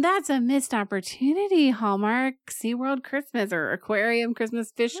 That's a missed opportunity, Hallmark. SeaWorld Christmas or Aquarium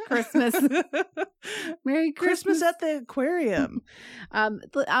Christmas, Fish Christmas. Merry Christmas at the aquarium. I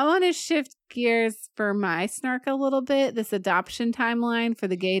want to shift gears for my snark a little bit. This adoption timeline for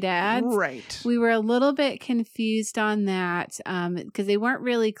the gay dads. Right. We were a little bit confused on that because they weren't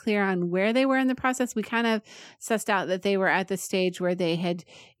really clear on where they were in the process. We kind of sussed out that they were at the stage where they had,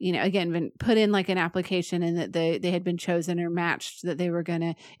 again, been put in like an application and that they had been chosen or matched, that they were going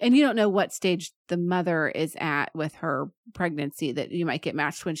to, and you don't know what stage the mother is at with her pregnancy, that you might get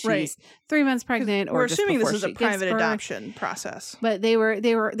matched when she's 3 months pregnant or we're just assuming before this is she a private gives birth. adoption process. But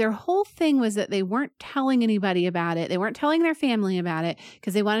their whole thing was that they weren't telling anybody about it. They weren't telling their family about it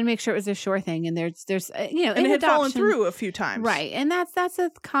because they wanted to make sure it was a sure thing. And there's and it had fallen through a few times. Right. And that's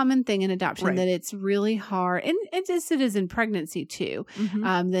a common thing in adoption, that it's really hard. And it is in pregnancy too,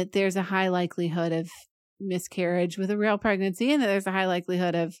 that there's a high likelihood of miscarriage with a real pregnancy, and that there's a high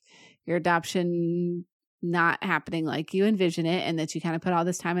likelihood of your adoption not happening like you envision it, and that you kind of put all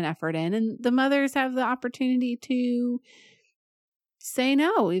this time and effort in, and the mothers have the opportunity to say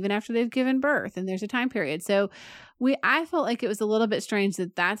no even after they've given birth, and there's a time period. So I felt like it was a little bit strange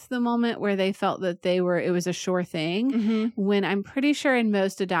that that's the moment where they felt that it was a sure thing, when I'm pretty sure in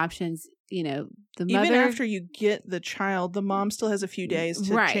most adoptions, the mother, even after you get the child, the mom still has a few days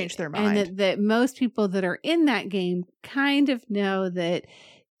to change their mind. And that most people that are in that game kind of know that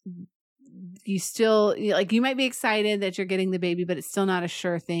you still, you might be excited that you're getting the baby, but it's still not a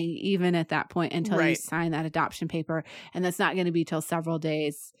sure thing even at that point until you sign that adoption paper. And that's not going to be till several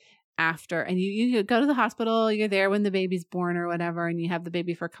days after. And you go to the hospital, you're there when the baby's born or whatever, and you have the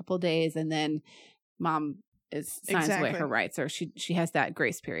baby for a couple of days, and then mom signs away her rights, or she has that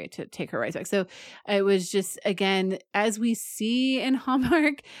grace period to take her rights back. So it was just, again, as we see in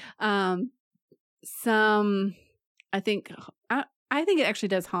Hallmark, I think it actually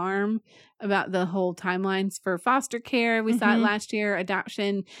does harm about the whole timelines for foster care. We saw it last year,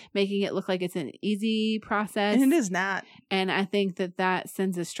 adoption, making it look like it's an easy process. And it is not. And I think that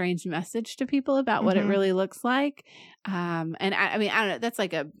sends a strange message to people about what it really looks like. And I mean, I don't know, that's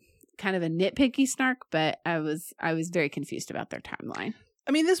like a kind of a nitpicky snark, but I was very confused about their timeline.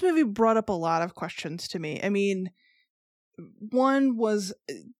 I mean, this movie brought up a lot of questions to me. I mean, one was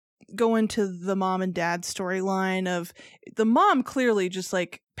go into the mom and dad storyline of the mom clearly just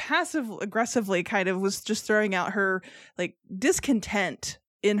like passive aggressively kind of was just throwing out her like discontent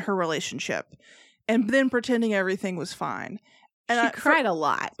in her relationship and then pretending everything was fine. And she cried a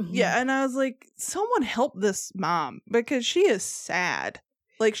lot. Yeah. And I was like, someone help this mom because she is sad.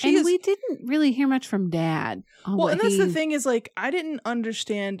 Like we didn't really hear much from dad. Well, and that's the thing is like, I didn't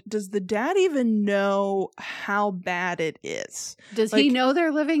understand. Does the dad even know how bad it is? Does he know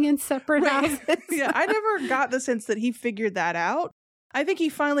they're living in separate houses? Yeah, I never got the sense that he figured that out. I think he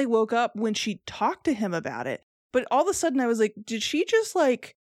finally woke up when she talked to him about it. But all of a sudden I was like, did she just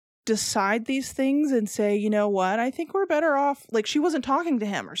like decide these things and say, you know what? I think we're better off. Like she wasn't talking to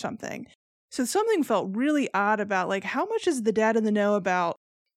him or something. So something felt really odd about like, how much is the dad in the know about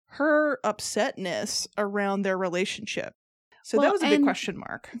her upsetness around their relationship? So that was a big question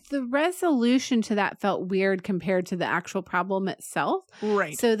mark. The resolution to that felt weird compared to the actual problem itself.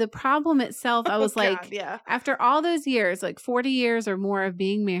 Right. So the problem itself, I was after all those years, like 40 years or more of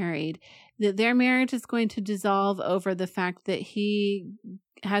being married, that their marriage is going to dissolve over the fact that he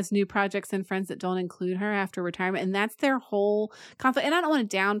has new projects and friends that don't include her after retirement. And that's their whole conflict. And I don't want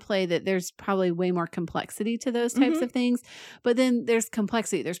to downplay that there's probably way more complexity to those types of things, but then there's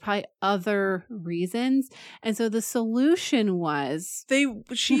complexity. There's probably other reasons. And so the solution was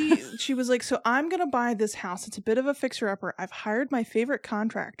she was like, so I'm going to buy this house. It's a bit of a fixer upper. I've hired my favorite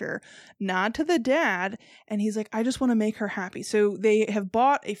contractor, nod to the dad. And he's like, I just want to make her happy. So they have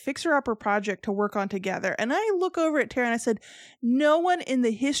bought a fixer upper project to work on together. And I look over at Tara and I said, no one in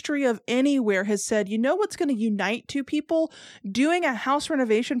the history of anywhere has said, you know what's going to unite two people? Doing a house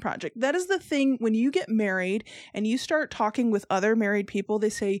renovation project. That is the thing when you get married and you start talking with other married people, they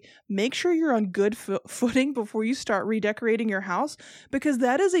say, make sure you're on good footing before you start redecorating your house, because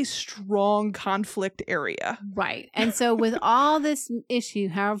that is a strong conflict area. Right. And so with all this issue,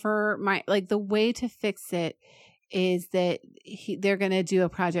 however, the way to fix it is that they're going to do a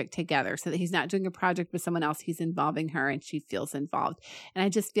project together, so that he's not doing a project with someone else. He's involving her and she feels involved. And I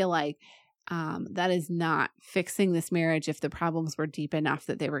just feel like that is not fixing this marriage if the problems were deep enough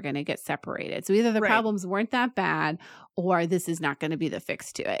that they were going to get separated. So either the problems weren't that bad, or this is not going to be the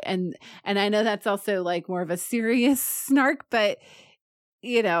fix to it. And I know that's also like more of a serious snark, but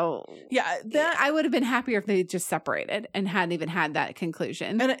that I would have been happier if they just separated and hadn't even had that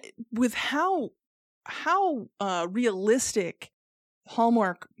conclusion. And with how realistic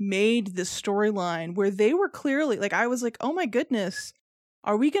Hallmark made this storyline, where they were clearly like, I was like, oh my goodness,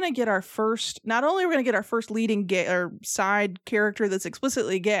 are we going to get our first, not only are we going to get our first leading gay or side character that's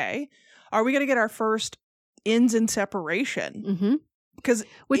explicitly gay, are we going to get our first ends in separation? Mm-hmm.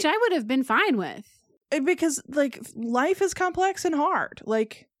 Which I would have been fine with. Because like life is complex and hard.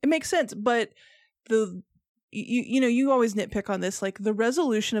 Like it makes sense. But you always nitpick on this. Like the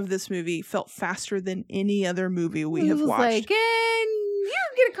resolution of this movie felt faster than any other movie we have watched. Like, you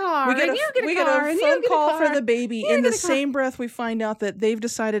get a car. We get a phone call for the baby. In the same breath, we find out that they've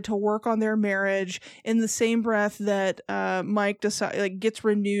decided to work on their marriage. In the same breath that Mike gets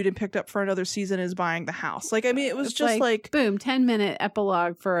renewed and picked up for another season, and is buying the house. Like, I mean, it was just like boom, 10-minute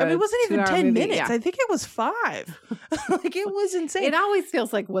epilogue for. It wasn't even 10 movie. minutes. Yeah. I think it was 5. Like it was insane. It always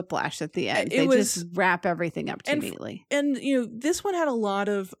feels like whiplash at the end. They just wrap everything up too neatly. And this one had a lot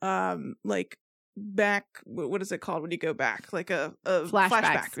of back, what is it called when you go back, like a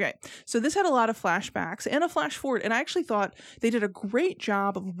flashback, right? So this had a lot of flashbacks and a flash forward, and I actually thought they did a great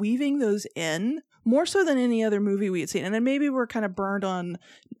job of weaving those in, more so than any other movie we had seen. And then maybe we're kind of burned on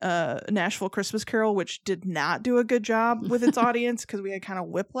Nashville Christmas Carol, which did not do a good job with its audience, because we had kind of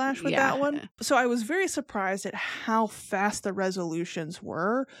whiplash with that one. So I was very surprised at how fast the resolutions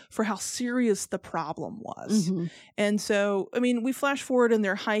were for how serious the problem was. Mm-hmm. And so, I mean, we flash forward and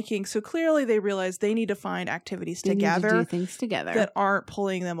they're hiking, so clearly they realize they need to find activities together, need to do things together that aren't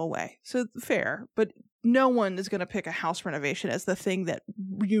pulling them away. So fair, but no one is going to pick a house renovation as the thing that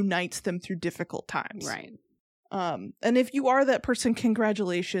reunites them through difficult times. Right. And if you are that person,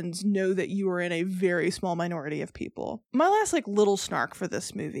 congratulations. Know that you are in a very small minority of people. My last little snark for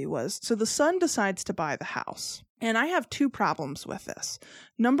this movie was, so the son decides to buy the house. And I have 2 problems with this.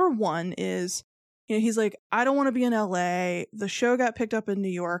 Number 1 is, he's like, I don't want to be in LA. The show got picked up in New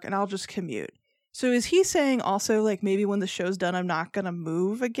York and I'll just commute. So is he saying also, maybe when the show's done, I'm not going to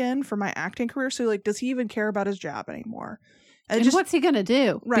move again for my acting career? So, does he even care about his job anymore? And what's he going to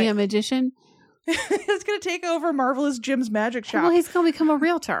do? Right. Be a magician? He's going to take over Marvelous Jim's magic shop. Well, he's going to become a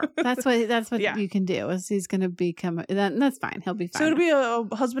realtor. That's what you can do. Is he's going to become, that's fine. He'll be fine. So it'll be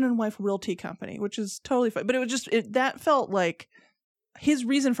a husband and wife realty company, which is totally fine. But it was just, that felt like his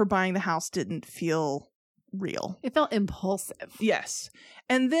reason for buying the house didn't feel real. It felt impulsive. Yes.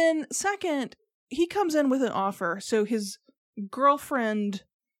 And then second, he comes in with an offer. So his girlfriend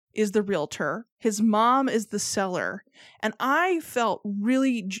is the realtor. His mom is the seller. And I felt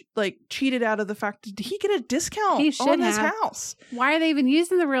really cheated out of the fact, did he get a discount on his house? Why are they even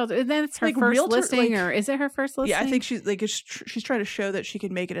using the realtor? That's her first realtor, listing, or is it her first listing? Yeah, I think she's trying to show that she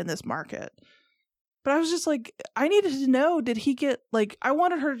can make it in this market. But I was just I needed to know, did he get, I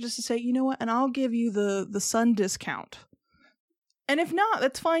wanted her just to say, you know what, and I'll give you the son discount. And if not,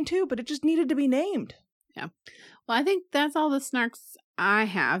 that's fine too, but it just needed to be named. Yeah. Well, I think that's all the snarks I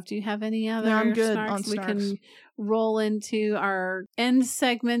have. Do you have any other I'm good snarks? On snarks. We can roll into our end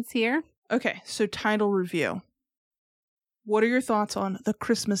segments here. Okay, so title review. What are your thoughts on The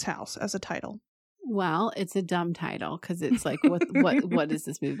Christmas House as a title? Well, it's a dumb title because it's what is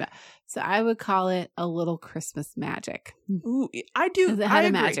this movie about? So I would call it A Little Christmas Magic. Ooh, I do. It had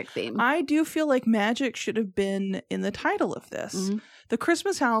a magic theme. I do feel like magic should have been in the title of this. Mm-hmm. The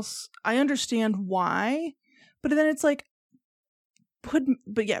Christmas House, I understand why, but then it's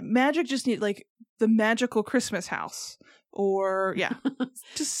magic just need the magical Christmas house. Or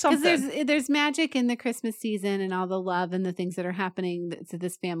just something. Because there's magic in the Christmas season and all the love and the things that are happening to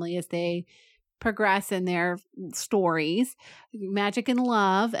this family as they progress in their stories, magic and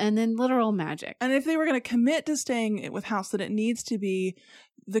love, and then literal magic. And if they were going to commit to staying with house, then it needs to be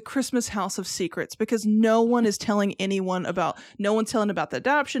the Christmas house of secrets, because no one is telling anyone no one's telling about the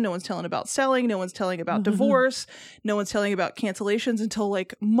adoption, no one's telling about selling, no one's telling about divorce, no one's telling about cancellations until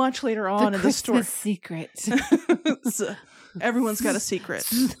much later on in the story. The secret. So, everyone's got a secret.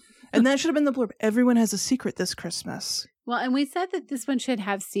 And that should have been the blurb. Everyone has a secret this Christmas. Well, and we said that this one should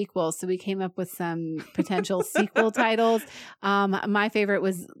have sequels, so we came up with some potential sequel titles. My favorite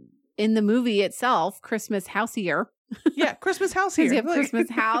was in the movie itself, Christmas House-ier. Yeah, Christmas House here. You have Christmas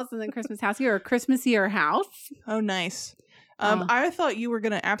House and then Christmas House here, or Christmas Year House. Oh, nice. I thought you were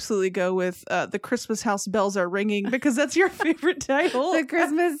going to absolutely go with The Christmas House Bells Are Ringing because that's your favorite title. The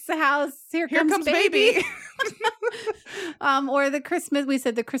Christmas House, Here Comes Baby. Or we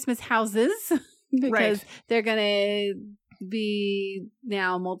said the Christmas Houses because they're going to be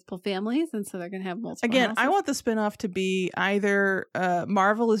now multiple families, and so they're going to have multiple houses. I want the spinoff to be either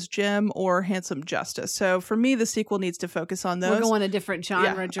Marvelous Jim or Handsome Justice. So for me, the sequel needs to focus on those. We're going a different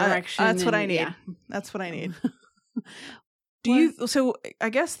genre direction. That's what I need. Yeah. That's what I need. So I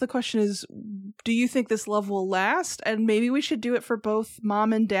guess the question is, do you think this love will last? And maybe we should do it for both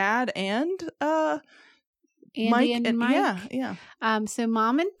mom and dad and Andy and Mike. Yeah. So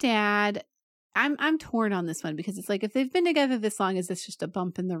mom and dad, I'm torn on this one because it's like, if they've been together this long, is this just a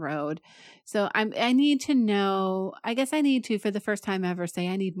bump in the road? So I need to know, I guess I need to, for the first time ever, say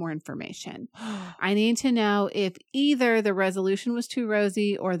I need more information. I need to know if either the resolution was too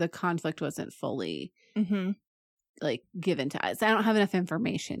rosy or the conflict wasn't fully like given to us. I don't have enough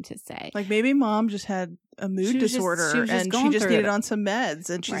information to say. Like maybe mom just had a mood disorder and she just needed on some meds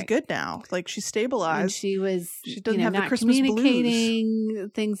and she's good now. Like she's stabilized. And she doesn't have not the Christmas communicating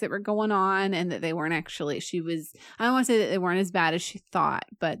blues. Things that were going on, and that they weren't actually, I don't want to say that they weren't as bad as she thought,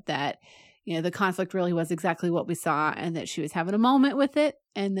 but that, the conflict really was exactly what we saw, and that she was having a moment with it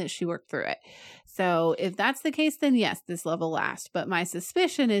and that she worked through it. So if that's the case, then yes, this love will last. But my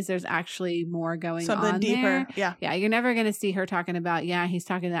suspicion is there's actually more going on. Something deeper. There. Yeah. Yeah. You're never going to see her talking about, he's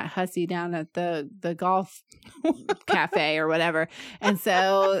talking to that hussy down at the golf cafe or whatever. And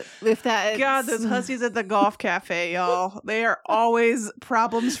so if that. God, those hussies at the golf cafe, y'all. They are always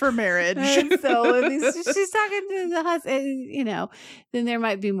problems for marriage. And so if she's talking to the hussy, then there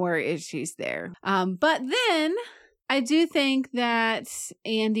might be more issues there. But then I do think that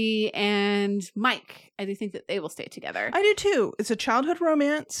Andy and Mike, I do think that they will stay together. I do too. It's a childhood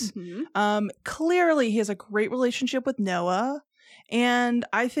romance. Mm-hmm. Clearly, he has a great relationship with Noah. And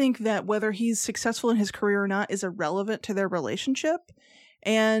I think that whether he's successful in his career or not is irrelevant to their relationship.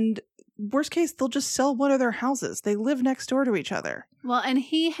 And worst case, they'll just sell one of their houses. They live next door to each other. Well, and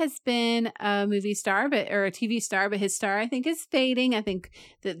he has been a movie star, or a TV star, but his star, I think, is fading. I think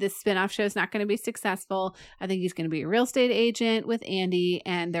that this spinoff show is not going to be successful. I think he's going to be a real estate agent with Andy,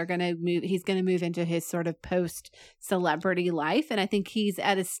 and he's going to move into his sort of post-celebrity life. And I think he's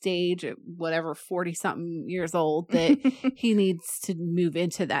at a stage, whatever, 40-something years old, that he needs to move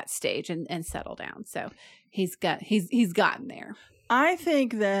into that stage and settle down. So he's gotten there. I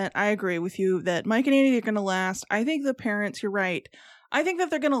think that I agree with you that Mike and Andy are going to last. I think the parents, you're right. I think that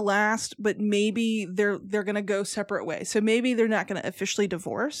they're going to last, but maybe they're going to go separate ways. So maybe they're not going to officially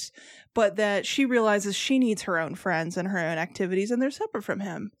divorce, but that she realizes she needs her own friends and her own activities, and they're separate from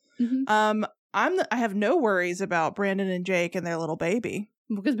him. Mm-hmm. I have no worries about Brandon and Jake and their little baby.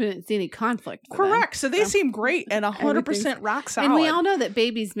 Because we didn't see any conflict. Correct. So they seem great and 100% rock solid. And we all know that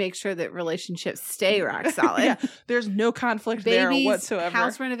babies make sure that relationships stay rock solid. Yeah, there's no conflict there whatsoever.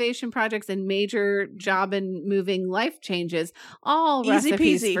 House renovation projects and major job and moving life changes, all easy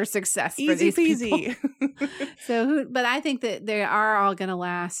recipes peasy for success easy for these peasy. People. But I think that they are all going to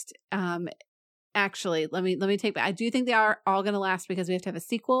last. Actually, let me take back. I do think they are all going to last because we have to have a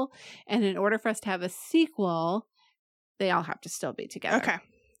sequel. And in order for us to have a sequel, they all have to still be together. Okay.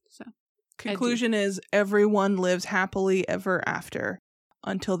 So conclusion is everyone lives happily ever after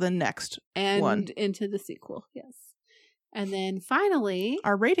until the next one. And into the sequel, yes. And then finally,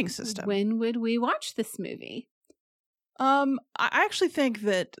 our rating system. When would we watch this movie? I actually think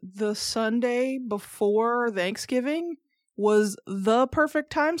that the Sunday before Thanksgiving was the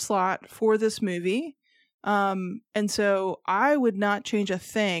perfect time slot for this movie. And so I would not change a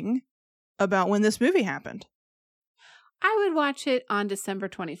thing about when this movie happened. I would watch it on December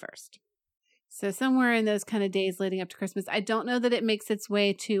 21st. So somewhere in those kind of days leading up to Christmas. I don't know that it makes its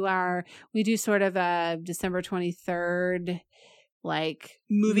way to we do sort of a December 23rd, like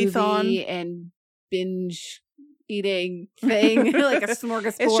movie and binge eating thing, like a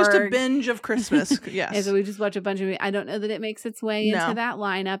smorgasbord. It's just a binge of Christmas. Yes. And so we just watch a bunch of movies. I don't know that it makes its way into that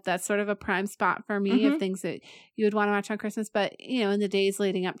lineup. That's sort of a prime spot for me of things that you would want to watch on Christmas. But, in the days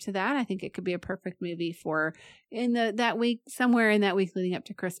leading up to that, I think it could be a perfect movie for that week, somewhere in that week leading up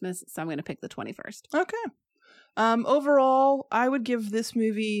to Christmas. So I'm going to pick the 21st. Okay. Overall, I would give this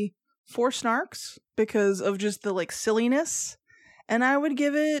movie 4 snarks because of just the silliness. And I would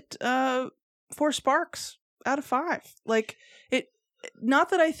give it 4 sparks out of 5. Not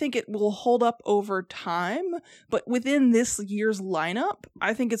that I think it will hold up over time, but within this year's lineup,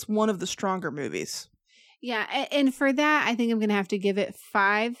 I think it's one of the stronger movies. Yeah, and for that, I think I'm going to have to give it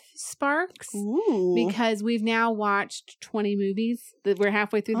 5 sparks. Ooh. Because we've now watched 20 movies. We're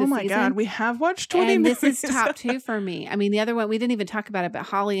halfway through the season. Oh my God, we have watched 20 and movies. This is top 2 for me. I mean, the other one, we didn't even talk about it, but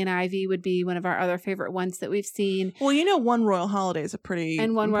Holly and Ivy would be one of our other favorite ones that we've seen. Well, One Royal Holiday is a pretty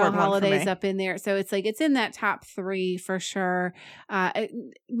And One Royal Holiday is up. up in there. So it's like, it's in that top 3 for sure.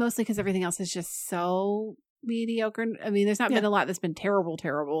 Mostly because everything else is just so mediocre. I mean, there's not been a lot that's been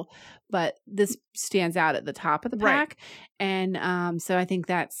terrible, but this stands out at the top of the pack. Right. And so I think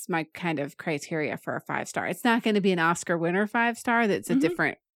that's my kind of criteria for a 5-star. It's not going to be an Oscar winner 5-star. That's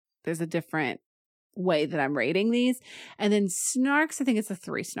there's a different way that I'm rating these. And then Snarks, I think it's a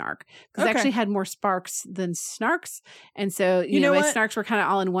 3 snark because I actually had more sparks than snarks. And so, you know my snarks were kind of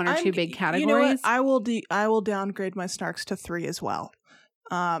all in 1 or 2 big categories. You know what? I will downgrade my snarks to 3 as well.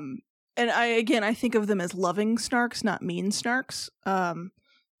 And I think of them as loving snarks, not mean snarks.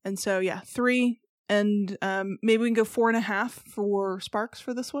 And so 3, and maybe we can go 4.5 for sparks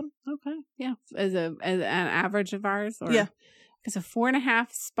for this one. Okay, yeah, as an average of ours. Or, yeah, because of 4.5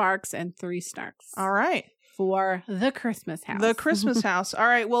 sparks and 3 snarks. All right. For The Christmas House. The Christmas House. All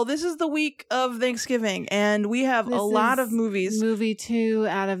right. Well, this is the week of Thanksgiving, and we have a lot of movies. Movie 2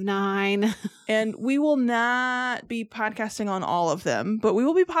 out of 9. And we will not be podcasting on all of them, but we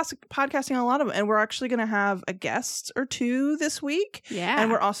will be podcasting on a lot of them. And we're actually going to have a guest or 2 this week. Yeah.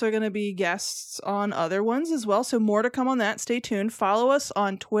 And we're also going to be guests on other ones as well. So more to come on that. Stay tuned. Follow us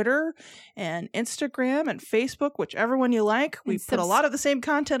on Twitter and Instagram and Facebook, whichever one you like. We put a lot of the same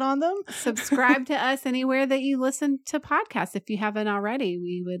content on them. Subscribe to us anywhere that you listen to podcasts if you haven't already.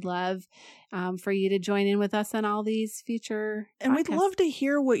 We would love for you to join in with us on all these future and podcasts. We'd love to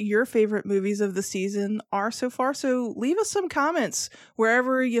hear what your favorite movies of the season are so far. So leave us some comments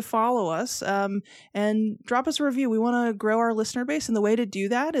wherever you follow us, and drop us a review. We want to grow our listener base, and the way to do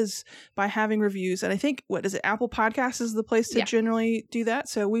that is by having reviews. And I think, Apple Podcasts is the place to generally do that.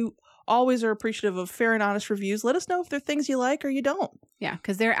 So we always are appreciative of fair and honest reviews. Let us know if there are things you like or you don't. Yeah,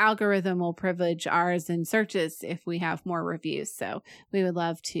 because their algorithm will privilege ours in searches if we have more reviews. So we would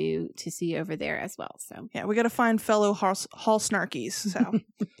love to see you over there as well. So yeah, we got to find fellow hall snarkies. So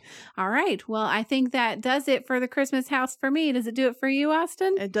all right. Well, I think that does it for The Christmas House for me. Does it do it for you,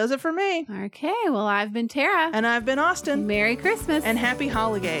 Austin? It does it for me. Okay. Well, I've been Tara. And I've been Austin. Merry Christmas. And happy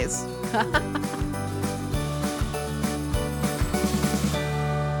holidays.